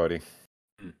trust anybody.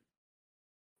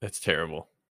 That's terrible.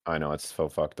 I know, it's so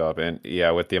fucked up. And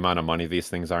yeah, with the amount of money these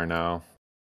things are now,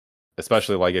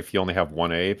 especially like if you only have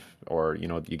one ape or,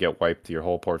 you get wiped your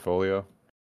whole portfolio.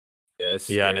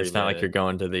 Yeah, and it's not like you're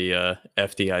going to the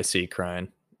FDIC crying.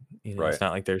 Right. It's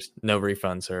not like there's no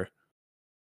refunds or.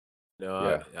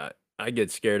 No, yeah. I get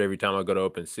scared every time I go to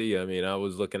OpenSea. I mean, I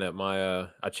was looking at my,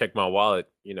 I check my wallet,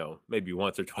 maybe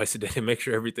once or twice a day to make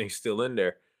sure everything's still in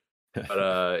there.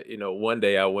 But one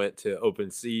day I went to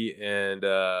OpenSea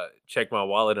and checked my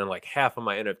wallet, and like half of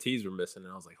my NFTs were missing,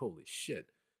 and I was like, "Holy shit!"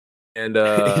 And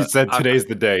You said I today's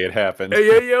the day it happened.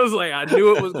 yeah, I was like, I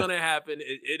knew it was gonna happen.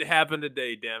 It happened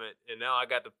today, damn it! And now I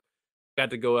got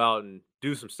to go out and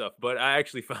do some stuff. But I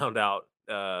actually found out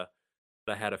that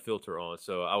I had a filter on,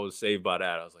 so I was saved by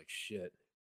that. I was like, shit,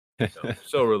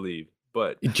 so relieved.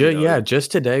 But Yeah,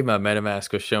 just today my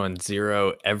MetaMask was showing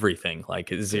 0 everything,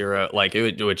 like 0, like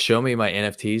it would show me my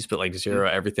NFTs, but like 0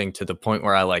 everything to the point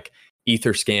where I like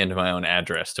ether scanned my own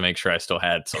address to make sure I still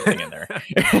had something in there.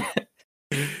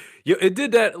 Yeah, it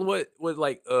did that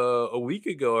like a week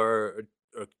ago or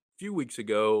a few weeks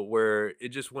ago, where it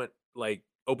just went like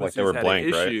Like they OpenSea's were had an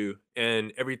blank, right? issue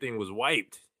and everything was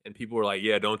wiped, and people were like,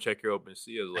 "Yeah, don't check your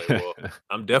OpenSea." I was like, "Well,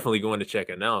 I'm definitely going to check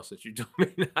it now since you told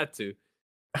me not to."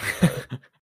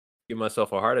 Give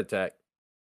myself a heart attack.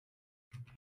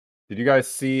 Did you guys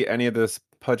see any of this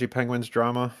Pudgy Penguins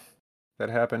drama that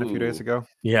happened a few days Ooh. ago?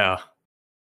 Yeah.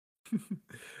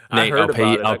 I Nate, heard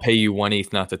about it. I'll pay you 1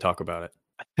 ETH not to talk about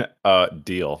it.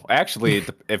 Deal. Actually,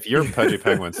 if you're Pudgy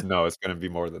Penguins, no, it's going to be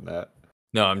more than that.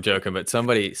 No, I'm joking, but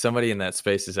somebody in that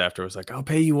Spaces after was like, "I'll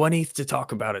pay you 1 ETH to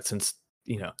talk about it," since,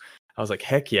 I was like,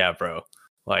 "Heck yeah, bro."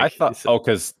 Like, I thought,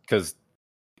 because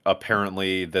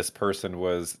apparently this person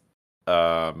was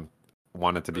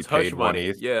wanted to be It's hush paid 1 money,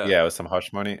 ETH. yeah. Yeah, it was some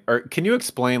hush money. Or can you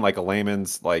explain like a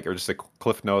layman's like, or just a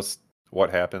Cliff Notes what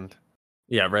happened?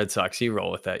 yeah, Red Sox, you roll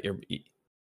with that.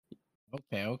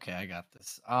 Okay, I got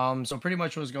this. So pretty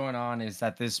much what's going on is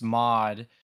that this mod,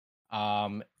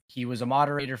 he was a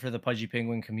moderator for the Pudgy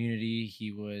Penguin community.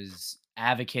 He was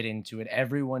advocating to it.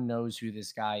 Everyone knows who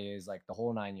this guy is, like the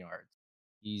whole 9 yards.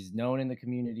 He's known in the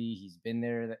community. He's been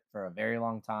there for a very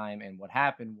long time. And what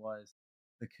happened was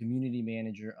the community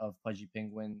manager of Pudgy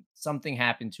Penguin, something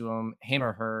happened to him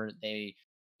or her. They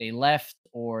left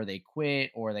or they quit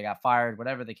or they got fired,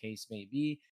 whatever the case may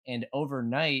be. And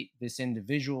overnight, this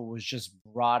individual was just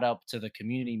brought up to the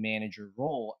community manager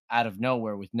role out of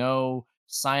nowhere with no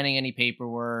signing any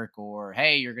paperwork or,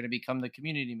 hey, you're going to become the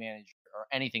community manager or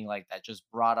anything like that. Just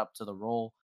brought up to the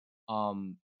role.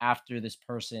 After this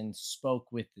person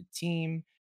spoke with the team,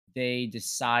 they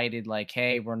decided, like,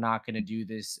 hey, we're not going to do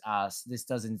this.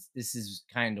 This is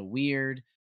kind of weird.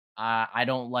 I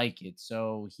don't like it.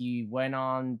 So he went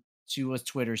on to his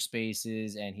Twitter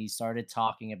Spaces and he started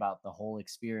talking about the whole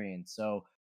experience. So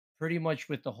pretty much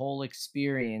with the whole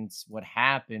experience, what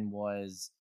happened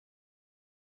was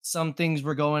some things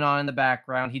were going on in the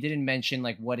background. He didn't mention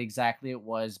like what exactly it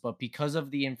was, but because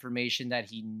of the information that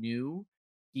he knew,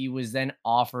 he was then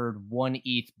offered 1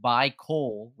 ETH by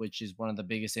Cole, which is one of the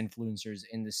biggest influencers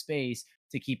in the space,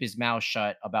 to keep his mouth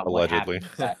shut about what Allegedly.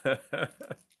 happened.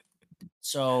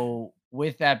 So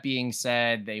with that being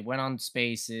said, they went on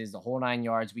Spaces, the whole 9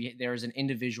 yards. There was an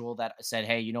individual that said,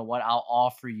 "Hey, you know what? I'll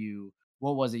offer you,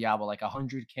 what was it, Yaba, like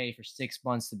 100K for 6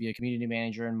 months to be a community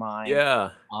manager in mine.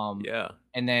 Yeah. Um, Yeah.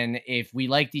 and then if we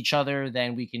liked each other,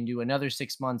 then we can do another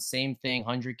 6 months, same thing,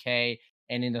 100K.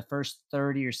 And in the first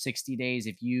 30 or 60 days,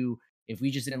 if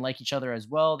we just didn't like each other as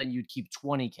well, then you'd keep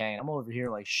 20K." And I'm over here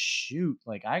like, shoot,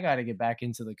 like I got to get back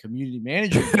into the community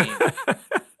manager game.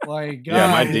 Like,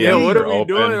 Yeah, my God, Yeah, what DMs are are we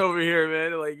doing open. over here,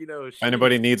 man? Like, If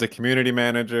anybody needs a community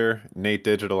manager, Nate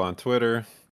Digital on Twitter,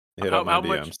 hit up my how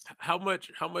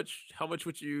DMs. much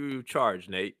would you charge,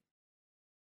 Nate?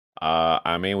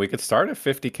 I mean, we could start at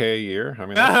 50K a year. I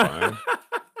mean, that's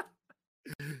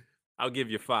fine. I'll give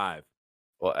you 5.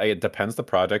 Well, it depends the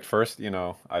project. First,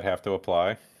 I'd have to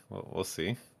apply. We'll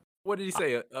see. What did he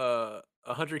say?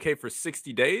 100K for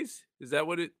 60 days? Is that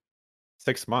what it?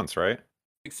 6 months, right?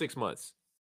 6 months.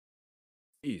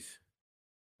 Jeez.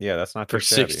 Yeah, that's not For too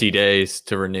shabby. 60 days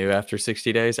to renew after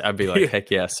 60 days, I'd be like, heck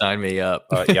yeah, sign me up.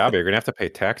 Yeah, but you're gonna have to pay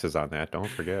taxes on that. Don't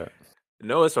forget.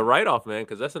 No, it's a write-off, man,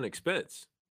 because that's an expense.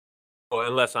 Well,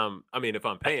 unless if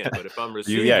I'm paying, but if I'm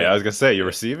receiving, I was gonna say, you're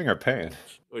receiving or paying?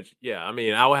 Which, yeah,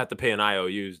 I will have to pay an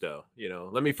IOUs though.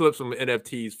 Let me flip some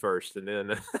NFTs first, and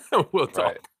then we'll talk.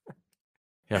 Right.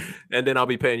 Yeah. And then I'll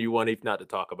be paying you 1 ETH not to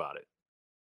talk about it.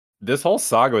 This whole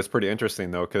saga was pretty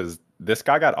interesting though, because this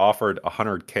guy got offered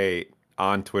 100K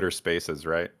on Twitter Spaces,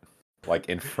 right? Like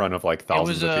in front of like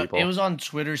thousands of people. It was on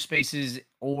Twitter Spaces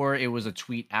or it was a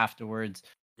tweet afterwards.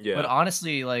 Yeah. But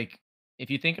honestly, like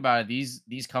if you think about it,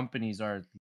 these companies are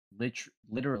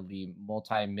literally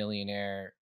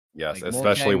multi-millionaire. Yes, like,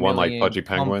 especially one like multi-million Pudgy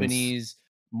Penguins. companies,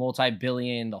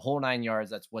 multi-billion, the whole 9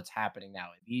 yards. That's what's happening now.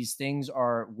 These things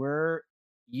are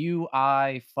you,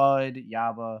 I, FUD,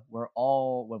 Yaba, we're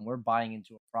all, when we're buying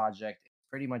into a project, it's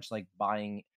pretty much like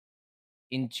buying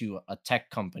into a tech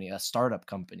company, a startup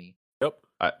company. Yep.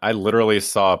 I literally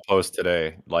saw a post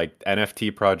today. Like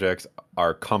NFT projects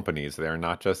are companies; they're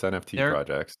not just NFT They're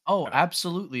projects. Oh,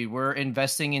 absolutely. We're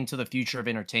investing into the future of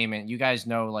entertainment. You guys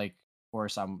know, like, of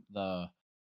course, I'm the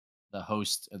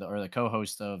host or the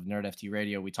co-host of Nerd FT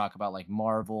Radio. We talk about like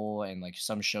Marvel and like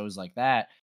some shows like that.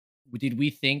 Did we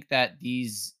think that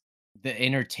the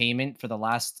entertainment for the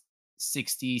last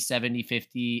 60, 70,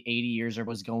 50, 80 years or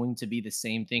was going to be the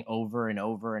same thing over and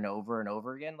over and over and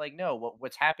over again? Like, no,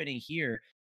 what's happening here,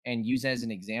 and use as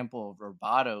an example of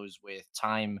Robotos with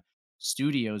Time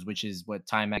Studios, which is what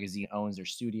Time Magazine owns, their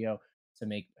studio to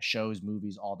make shows,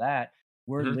 movies, all that.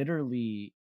 We're Mhm.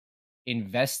 literally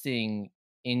investing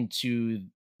into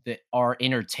our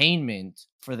entertainment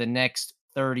for the next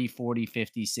 30, 40,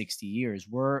 50, 60 years.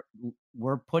 We're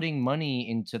putting money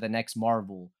into the next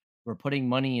Marvel. We're putting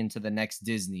money into the next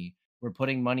Disney. We're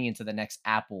putting money into the next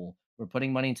Apple. We're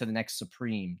putting money into the next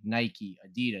Supreme, Nike,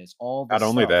 Adidas, all Not this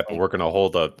only stuff. that, but Like, we're gonna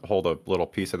hold a little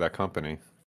piece of that company.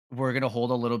 we're gonna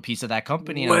hold a little piece of that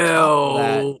company, and on top of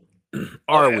that, Well,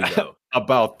 are we though?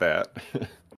 About that.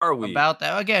 Are we? about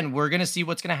that, again, we're gonna see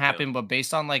what's gonna Yeah. happen, but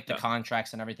based on like the Yeah.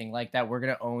 contracts and everything like that, we're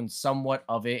gonna own somewhat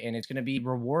of it, and it's gonna be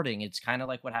rewarding. It's kind of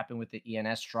like what happened with the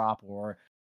ENS drop or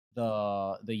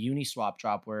the Uniswap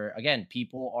drop, where again,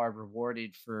 people are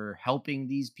rewarded for helping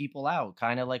these people out,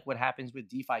 kind of like what happens with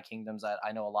DeFi kingdoms. That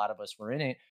I know a lot of us were in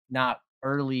it, not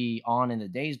early on in the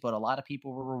days, but a lot of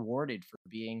people were rewarded for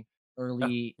being Yeah.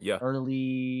 early Yeah.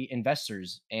 early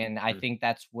investors. And I Mm. think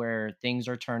that's where things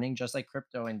are turning, just like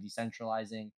crypto and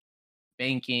decentralizing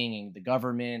banking and the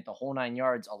government, the whole nine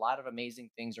yards. A lot of amazing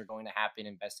things are going to happen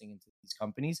investing into these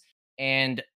companies.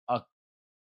 And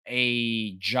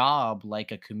a job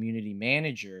like a community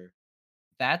manager,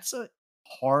 that's a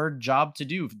hard job to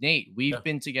do. Nate, we've Yeah.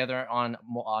 been together on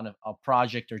a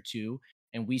project or two,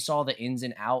 and we saw the ins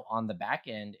and out on the back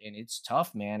end, and it's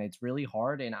tough, man. It's really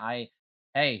hard. And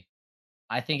hey,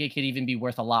 I think it could even be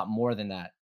worth a lot more than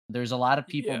that. There's a lot of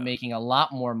people Yeah. making a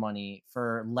lot more money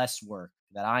for less work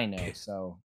that I know.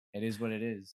 So it is what it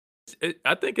is.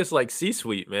 I think it's like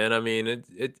C-suite, man. I mean,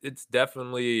 it's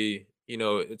definitely,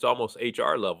 it's almost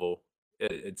HR level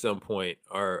at some point.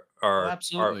 Our Oh, our our our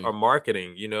absolutely.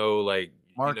 marketing, like,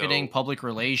 Marketing, public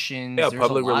relations, yeah, there's a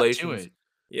public lot to relations. it.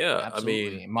 Yeah, I mean,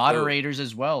 Absolutely. so Moderators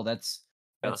as well. yeah.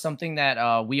 That's something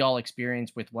that we all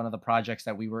experienced with one of the projects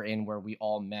that we were in where we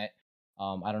all met.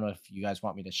 I don't know if you guys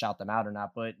want me to shout them out or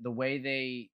not, but the way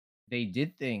they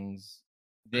did things,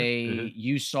 Mhm.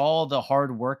 you saw the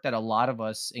hard work that a lot of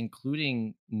us,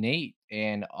 including Nate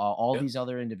and all Yeah. these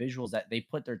other individuals, that they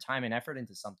put their time and effort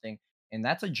into something, and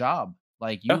that's a job.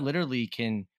 Like, you Yeah. literally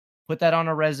can put that on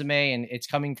a resume, and it's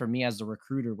coming from me as the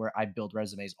recruiter where I build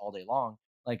resumes all day long.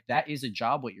 Like, that is a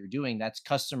job, what you're doing. That's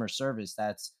customer service,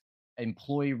 that's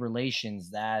employee relations,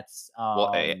 that's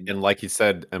Well, and like you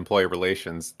said, employee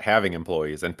relations, having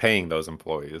employees and paying those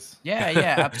employees. yeah,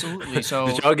 yeah, absolutely. Did So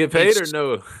y'all get paid or it's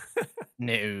no?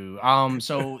 no.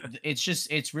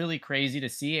 It's really crazy to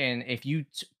see, and if you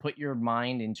put your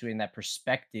mind into in that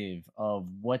perspective of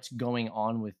what's going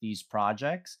on with these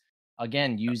projects,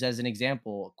 again, use as an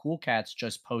example, Cool Cats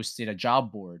just posted a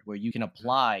job board where you can Mhm.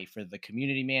 apply for the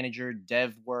community manager,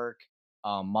 dev work,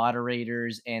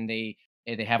 moderators, and they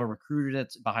have a recruiter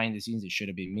that's behind the scenes. It should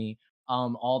have been me.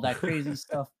 All that crazy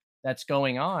stuff that's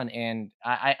going on. And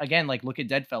I again, like, look at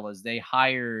Deadfellas. They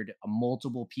hired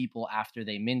multiple people after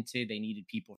they minted. They needed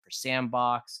people for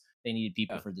Sandbox. They needed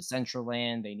people Yeah. for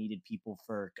Decentraland. They needed people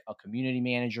for a community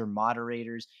manager,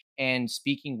 moderators. And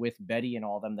speaking with Betty and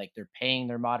all them, like, they're paying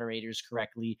their moderators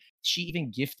correctly. She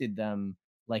even gifted them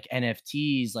like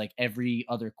NFTs like every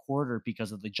other quarter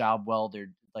because of the job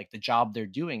the job they're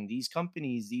doing. These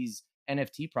companies, these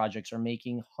NFT projects are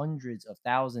making hundreds of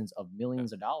thousands of Yeah.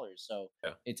 millions of dollars. So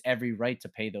Yeah. it's every right to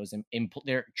pay those.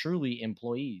 They're truly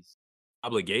employees.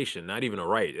 Obligation, not even a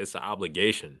right. It's an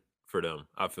obligation for them.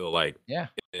 I feel like, Yeah,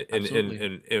 in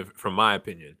absolutely. from my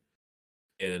opinion.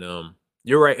 And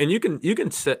you're right. And you can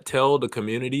tell the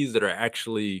communities that are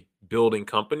actually building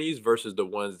companies versus the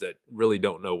ones that really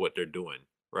don't know what they're doing,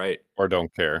 right? Or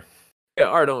don't care. Yeah,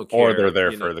 or don't Or they're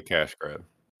care, there for the cash grab.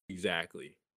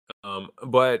 exactly.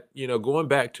 But going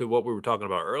back to what we were talking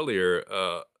about earlier,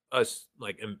 us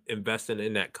like investing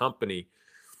in that company,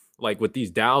 like with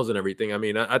these DAOs and everything. I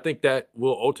mean, I think that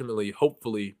will ultimately,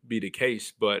 hopefully, be the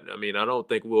case. But I mean, I don't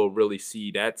think we'll really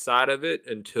see that side of it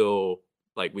until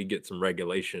like we get some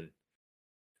regulation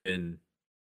in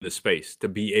the space to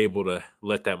be able to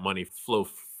let that money flow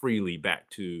freely back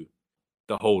to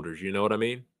the holders. You know what I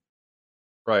mean?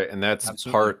 Right, and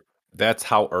Absolutely. that's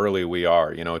how early we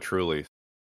are, truly.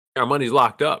 Our money's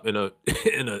locked up in a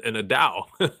in a DAO.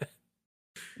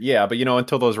 Yeah, but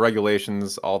until those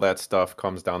regulations, all that stuff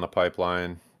comes down the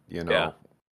pipeline, Yeah.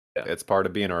 Yeah. it's part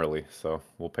of being early. So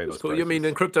we'll pay It's those cool. I mean, in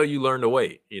prices. crypto, you learn to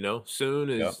wait. Soon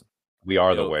Yeah, is we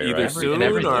are the way, either right? Every We and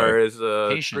pave soon the way. or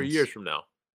everything. is 3 years Patience. from now.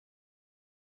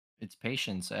 It's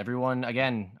patience. Everyone,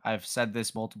 again, I've said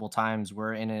this multiple times.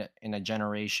 We're in a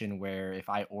generation where if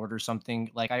I order something,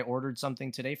 like I ordered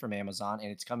something today from Amazon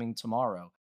and it's coming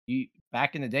tomorrow. You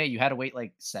back in the day, you had to wait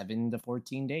like 7 to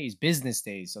 14 days, business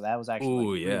days. So that was actually like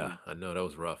Oh 3 weeks. yeah, I know that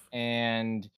was rough.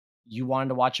 And you wanted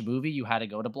to watch a movie, you had to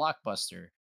go to Blockbuster.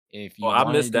 If Oh, you I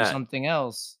wanted to missed do that. something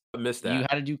else, I missed you that.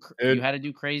 had to do you Dude, had to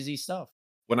do crazy stuff.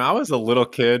 when I was a little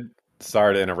kid,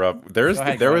 sorry to interrupt. Go ahead. Go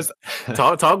There ahead. was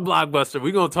Talk Blockbuster.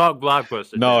 We're gonna talk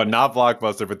Blockbuster. no, Damn it. not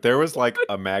Blockbuster, but there was like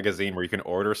a magazine where you can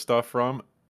order stuff from.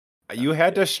 You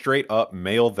had to straight up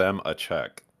mail them a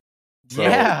check. So,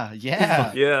 Yeah,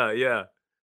 yeah. Yeah.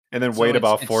 and then So wait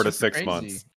about it's 4 to super 6 crazy.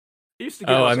 months. I used to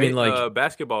get Oh, my I mean, like,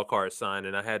 basketball card signed,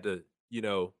 and I had to,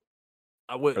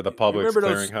 I would. Or the You Publix remember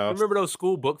those? Clearinghouse. Remember those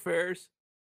school book fairs?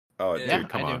 Oh, And, Yeah, dude,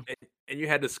 come I do. on. and you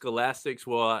had the Scholastics.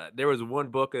 Well, there was one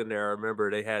book in there. I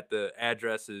remember they had the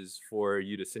addresses for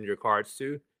you to send your cards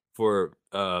to for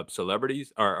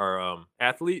celebrities or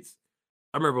athletes.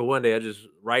 I remember one day I just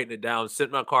writing it down,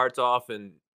 sent my cards off,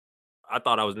 and I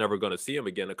thought I was never going to see them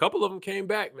again. A couple of them came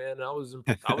back, man. And I was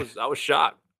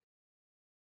shocked.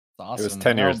 It's It was awesome.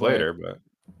 10 No, years but later, but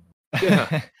Yeah,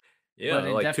 but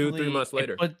it like 2-3 definitely months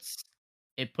later.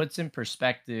 it puts in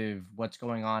perspective what's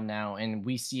going on now, and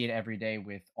we see it every day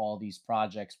with all these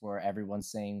projects where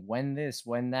everyone's saying when this,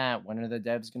 when that, when are the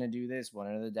devs going to do this, when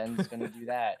are the devs going to do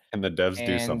that, and the devs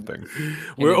do and something.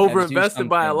 We're the devs do overinvested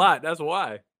by a something. lot. That's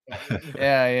why.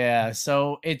 Yeah.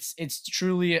 So it's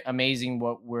truly amazing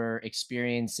what we're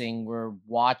experiencing. We're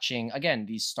watching again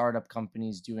these startup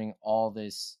companies doing all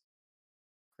this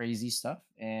crazy stuff,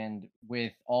 and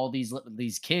with all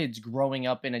these kids growing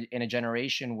up in a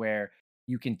generation where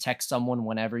you can text someone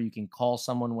whenever, you can call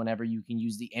someone whenever, you can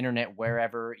use the internet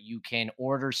wherever, you can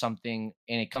order something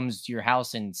and it comes to your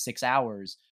house in 6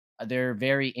 hours. They're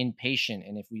very impatient,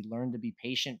 and if we learn to be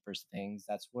patient for things,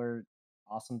 that's where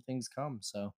awesome things come.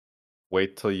 So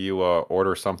Wait till you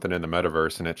order something in the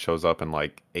metaverse and it shows up in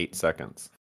like 8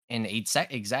 seconds. in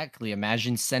exactly,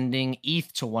 imagine sending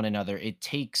ETH to one another. It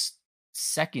takes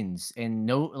seconds, and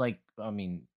no, like, I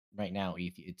mean, right now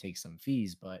ETH, it takes some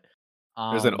fees, but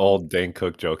There's an old Dane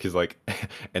Cook joke. He's like,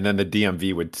 and then the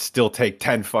DMV would still take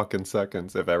 10 fucking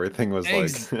seconds if everything was like.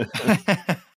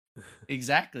 ex-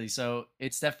 exactly. So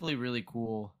it's definitely really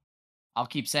cool. I'll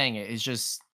keep saying it. It's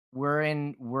just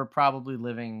we're probably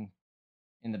living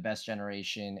in the best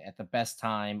generation at the best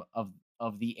time of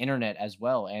the internet as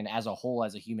well, and as a whole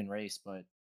as a human race. But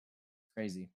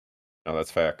crazy. No,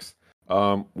 that's facts.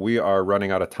 We are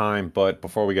running out of time, but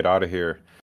before we get out of here,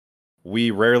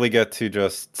 we rarely get to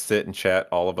just sit and chat,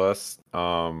 all of us.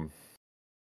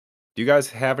 Do you guys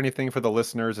have anything for the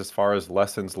listeners as far as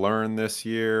lessons learned this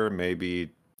year? Maybe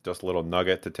just a little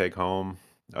nugget to take home.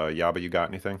 Yaba, you got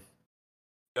anything?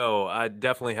 Yo, I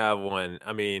definitely have one.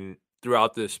 I mean,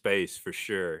 throughout this space for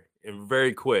sure, and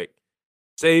very quick.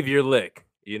 Save your lick.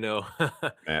 Man,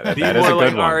 Be that is more a like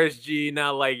good one. RSG,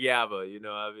 not like Yaba.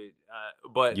 I mean,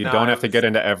 but You no, don't it have to was. get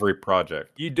into every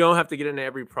project. You don't have to get into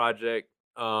every project.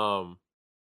 There's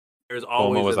FOMO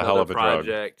always is a hell another of a drug.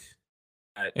 project.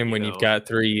 That, and when you've got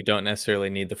 3, you don't necessarily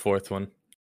need the 4th one.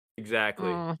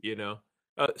 exactly,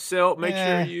 sell. Make sure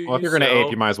Eh, you Well, if you you're gonna ape,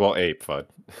 you sell. might as well ape, Fud.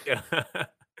 Yeah,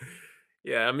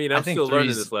 yeah. I mean, I I'm think still three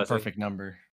learning is this the lesson. perfect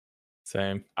number.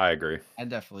 Same. I agree. I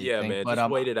definitely Yeah, think, man. but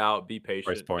Just wait it out. Be Price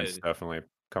patient, points and definitely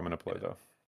come into play, yeah, though.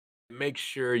 make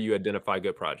sure you identify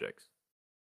good projects.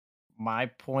 my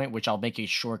point, which I'll make it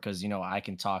short because I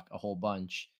can talk a whole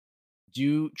bunch.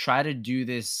 Try to do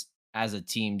this as a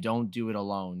team. Don't do it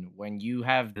alone. When you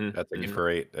have That's a Mhm.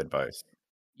 great advice.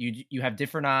 you have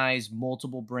different eyes,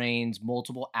 multiple brains,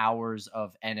 multiple hours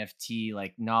of NFT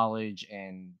like knowledge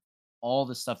and all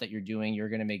the stuff that you're doing, you're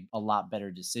going to make a lot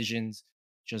better decisions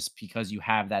just because you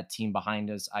have that team behind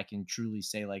us. I can truly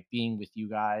say, like, being with you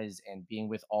guys and being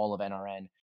with all of NRN,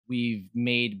 we've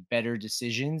made better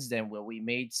decisions than what we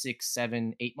made 6,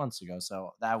 7, 8 months ago.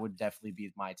 So that would definitely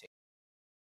be my take.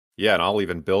 Yeah, and I'll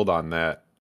even build on that.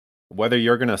 Whether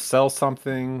you're gonna sell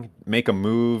something, make a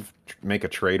move, make a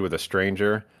trade with a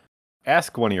stranger,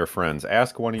 ask one of your friends,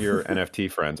 ask one of your NFT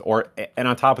friends, and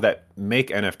on top of that, make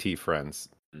NFT friends.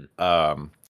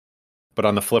 Um, but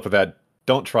on the flip of that,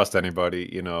 don't trust anybody.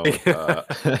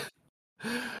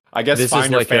 I guess This is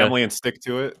find your like family and stick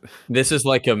to it. This is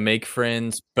like a make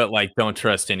friends, but like don't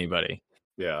trust anybody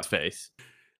Yeah. space.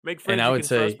 Make And friends I you would can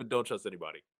trust, say, but don't trust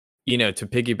anybody. to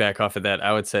piggyback off of that,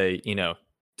 I would say,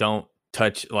 don't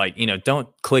touch, like, don't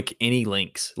click any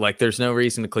links. Like, there's no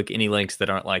reason to click any links that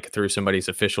aren't like through somebody's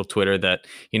official Twitter that,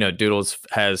 Doodles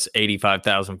has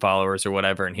 85,000 followers or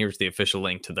whatever. And here's the official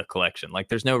link to the collection. Like,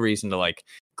 there's no reason to like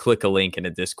click a link in a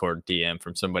Discord DM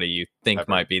from somebody you think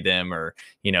might be them, or,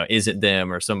 isn't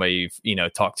them, or somebody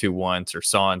you've, talked to once or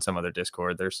saw in some other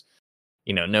Discord. There's,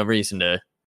 no reason to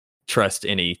trust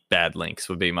any bad links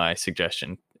would be my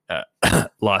suggestion.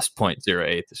 Lost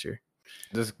 0.08 this year.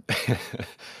 This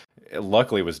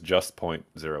luckily it was just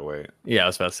 0.08. Yeah, I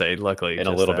was about to say luckily, and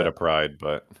a little bit of pride,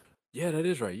 but yeah, that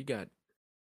is right.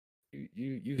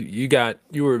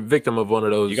 You were a victim of one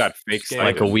of those. You got fake scams.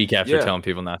 like a week after telling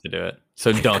people not to do it.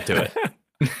 So don't do it.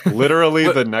 Literally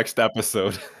the next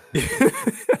episode.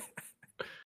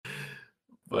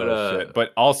 But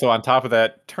but also on top of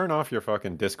that, turn off your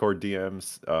fucking Discord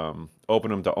DMs.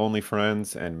 Open them to only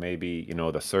friends and maybe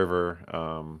the server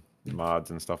mods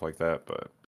and stuff like that. But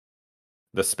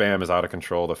the spam is out of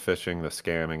control. The phishing, the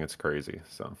scamming, it's crazy.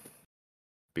 So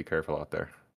be careful out there.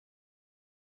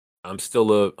 I'm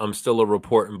still a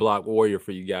report and block warrior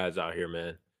for you guys out here,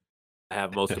 man. I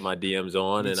have most of my DMs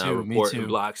on, and I report and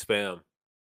block spam.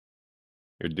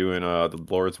 You're doing the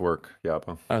Lord's work,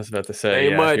 Yapa. I was about to say,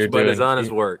 ain't much, but it's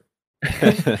honest work.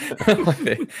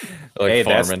 Hey,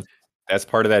 that's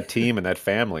part of that team and that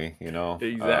family,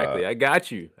 Exactly. I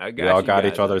got you. We all got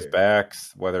each other's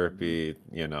backs, whether it be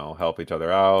help each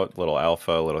other out, little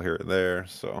alpha, a little here and there.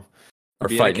 So or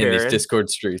fighting in these Discord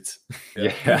streets.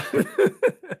 Yeah.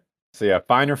 So yeah,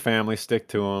 find your family, stick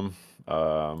to them.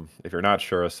 If you're not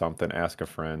sure of something, ask a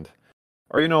friend.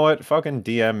 Or you know what? Fucking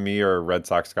DM me or Red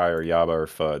Sox guy or Yaba or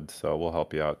Fud. So we'll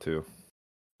help you out too.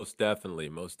 Most definitely.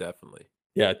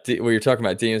 Yeah, well, you're talking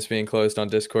about DMs being closed on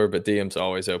Discord, but DMs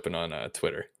always open on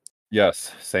Twitter.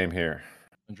 Yes, same here.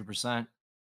 100%.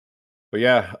 But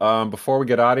yeah, before we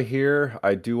get out of here,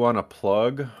 I do want to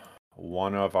plug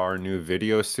one of our new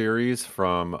video series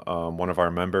from one of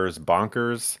our members,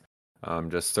 Bonkers.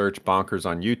 Just search Bonkers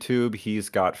on YouTube. He's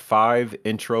got 5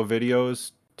 intro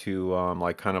videos to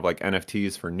kind of like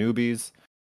NFTs for newbies.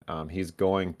 He's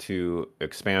going to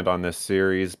expand on this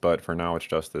series, but for now it's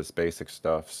just this basic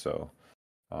stuff. So,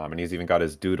 and he's even got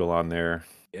his doodle on there,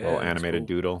 little animated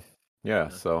doodle. Yeah,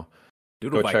 so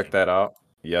doodle go check that out.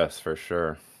 Yes, for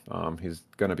sure. He's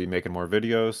gonna be making more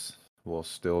videos. We'll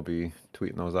still be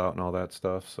tweeting those out and all that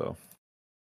stuff. So,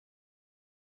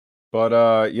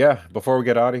 but yeah, before we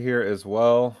get out of here as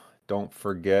well, don't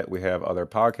forget we have other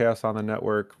podcasts on the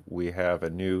network. We have a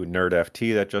new Nerd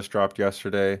FT that just dropped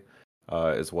yesterday,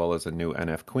 as well as a new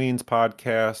NF Queens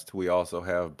podcast. We also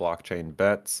have Blockchain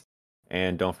Bets,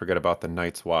 and don't forget about the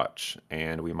Night's Watch.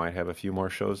 And we might have a few more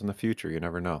shows in the future. You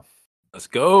never know. Let's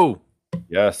go.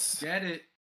 Yes. Get it.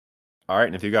 All right,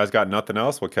 and if you guys got nothing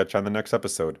else, we'll catch you on the next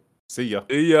episode. See ya.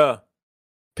 See ya.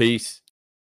 Peace.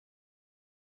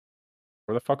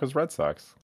 Where the fuck was Red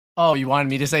Sox? Oh, you wanted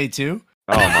me to say it too?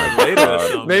 Oh my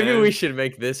god. Maybe we should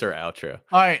make this our outro.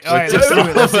 All right, let's do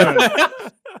it. Let's do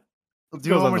it. We'll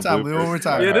do it one more time. Do it one more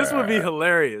time. Yeah, this would be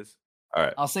hilarious. All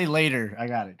right. I'll say later. I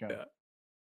got it. Go. Yeah.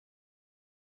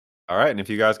 All right, and if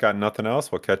you guys got nothing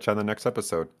else, we'll catch you on the next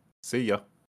episode. See ya.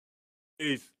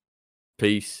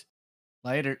 Peace.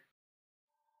 Later.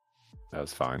 That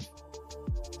was fine.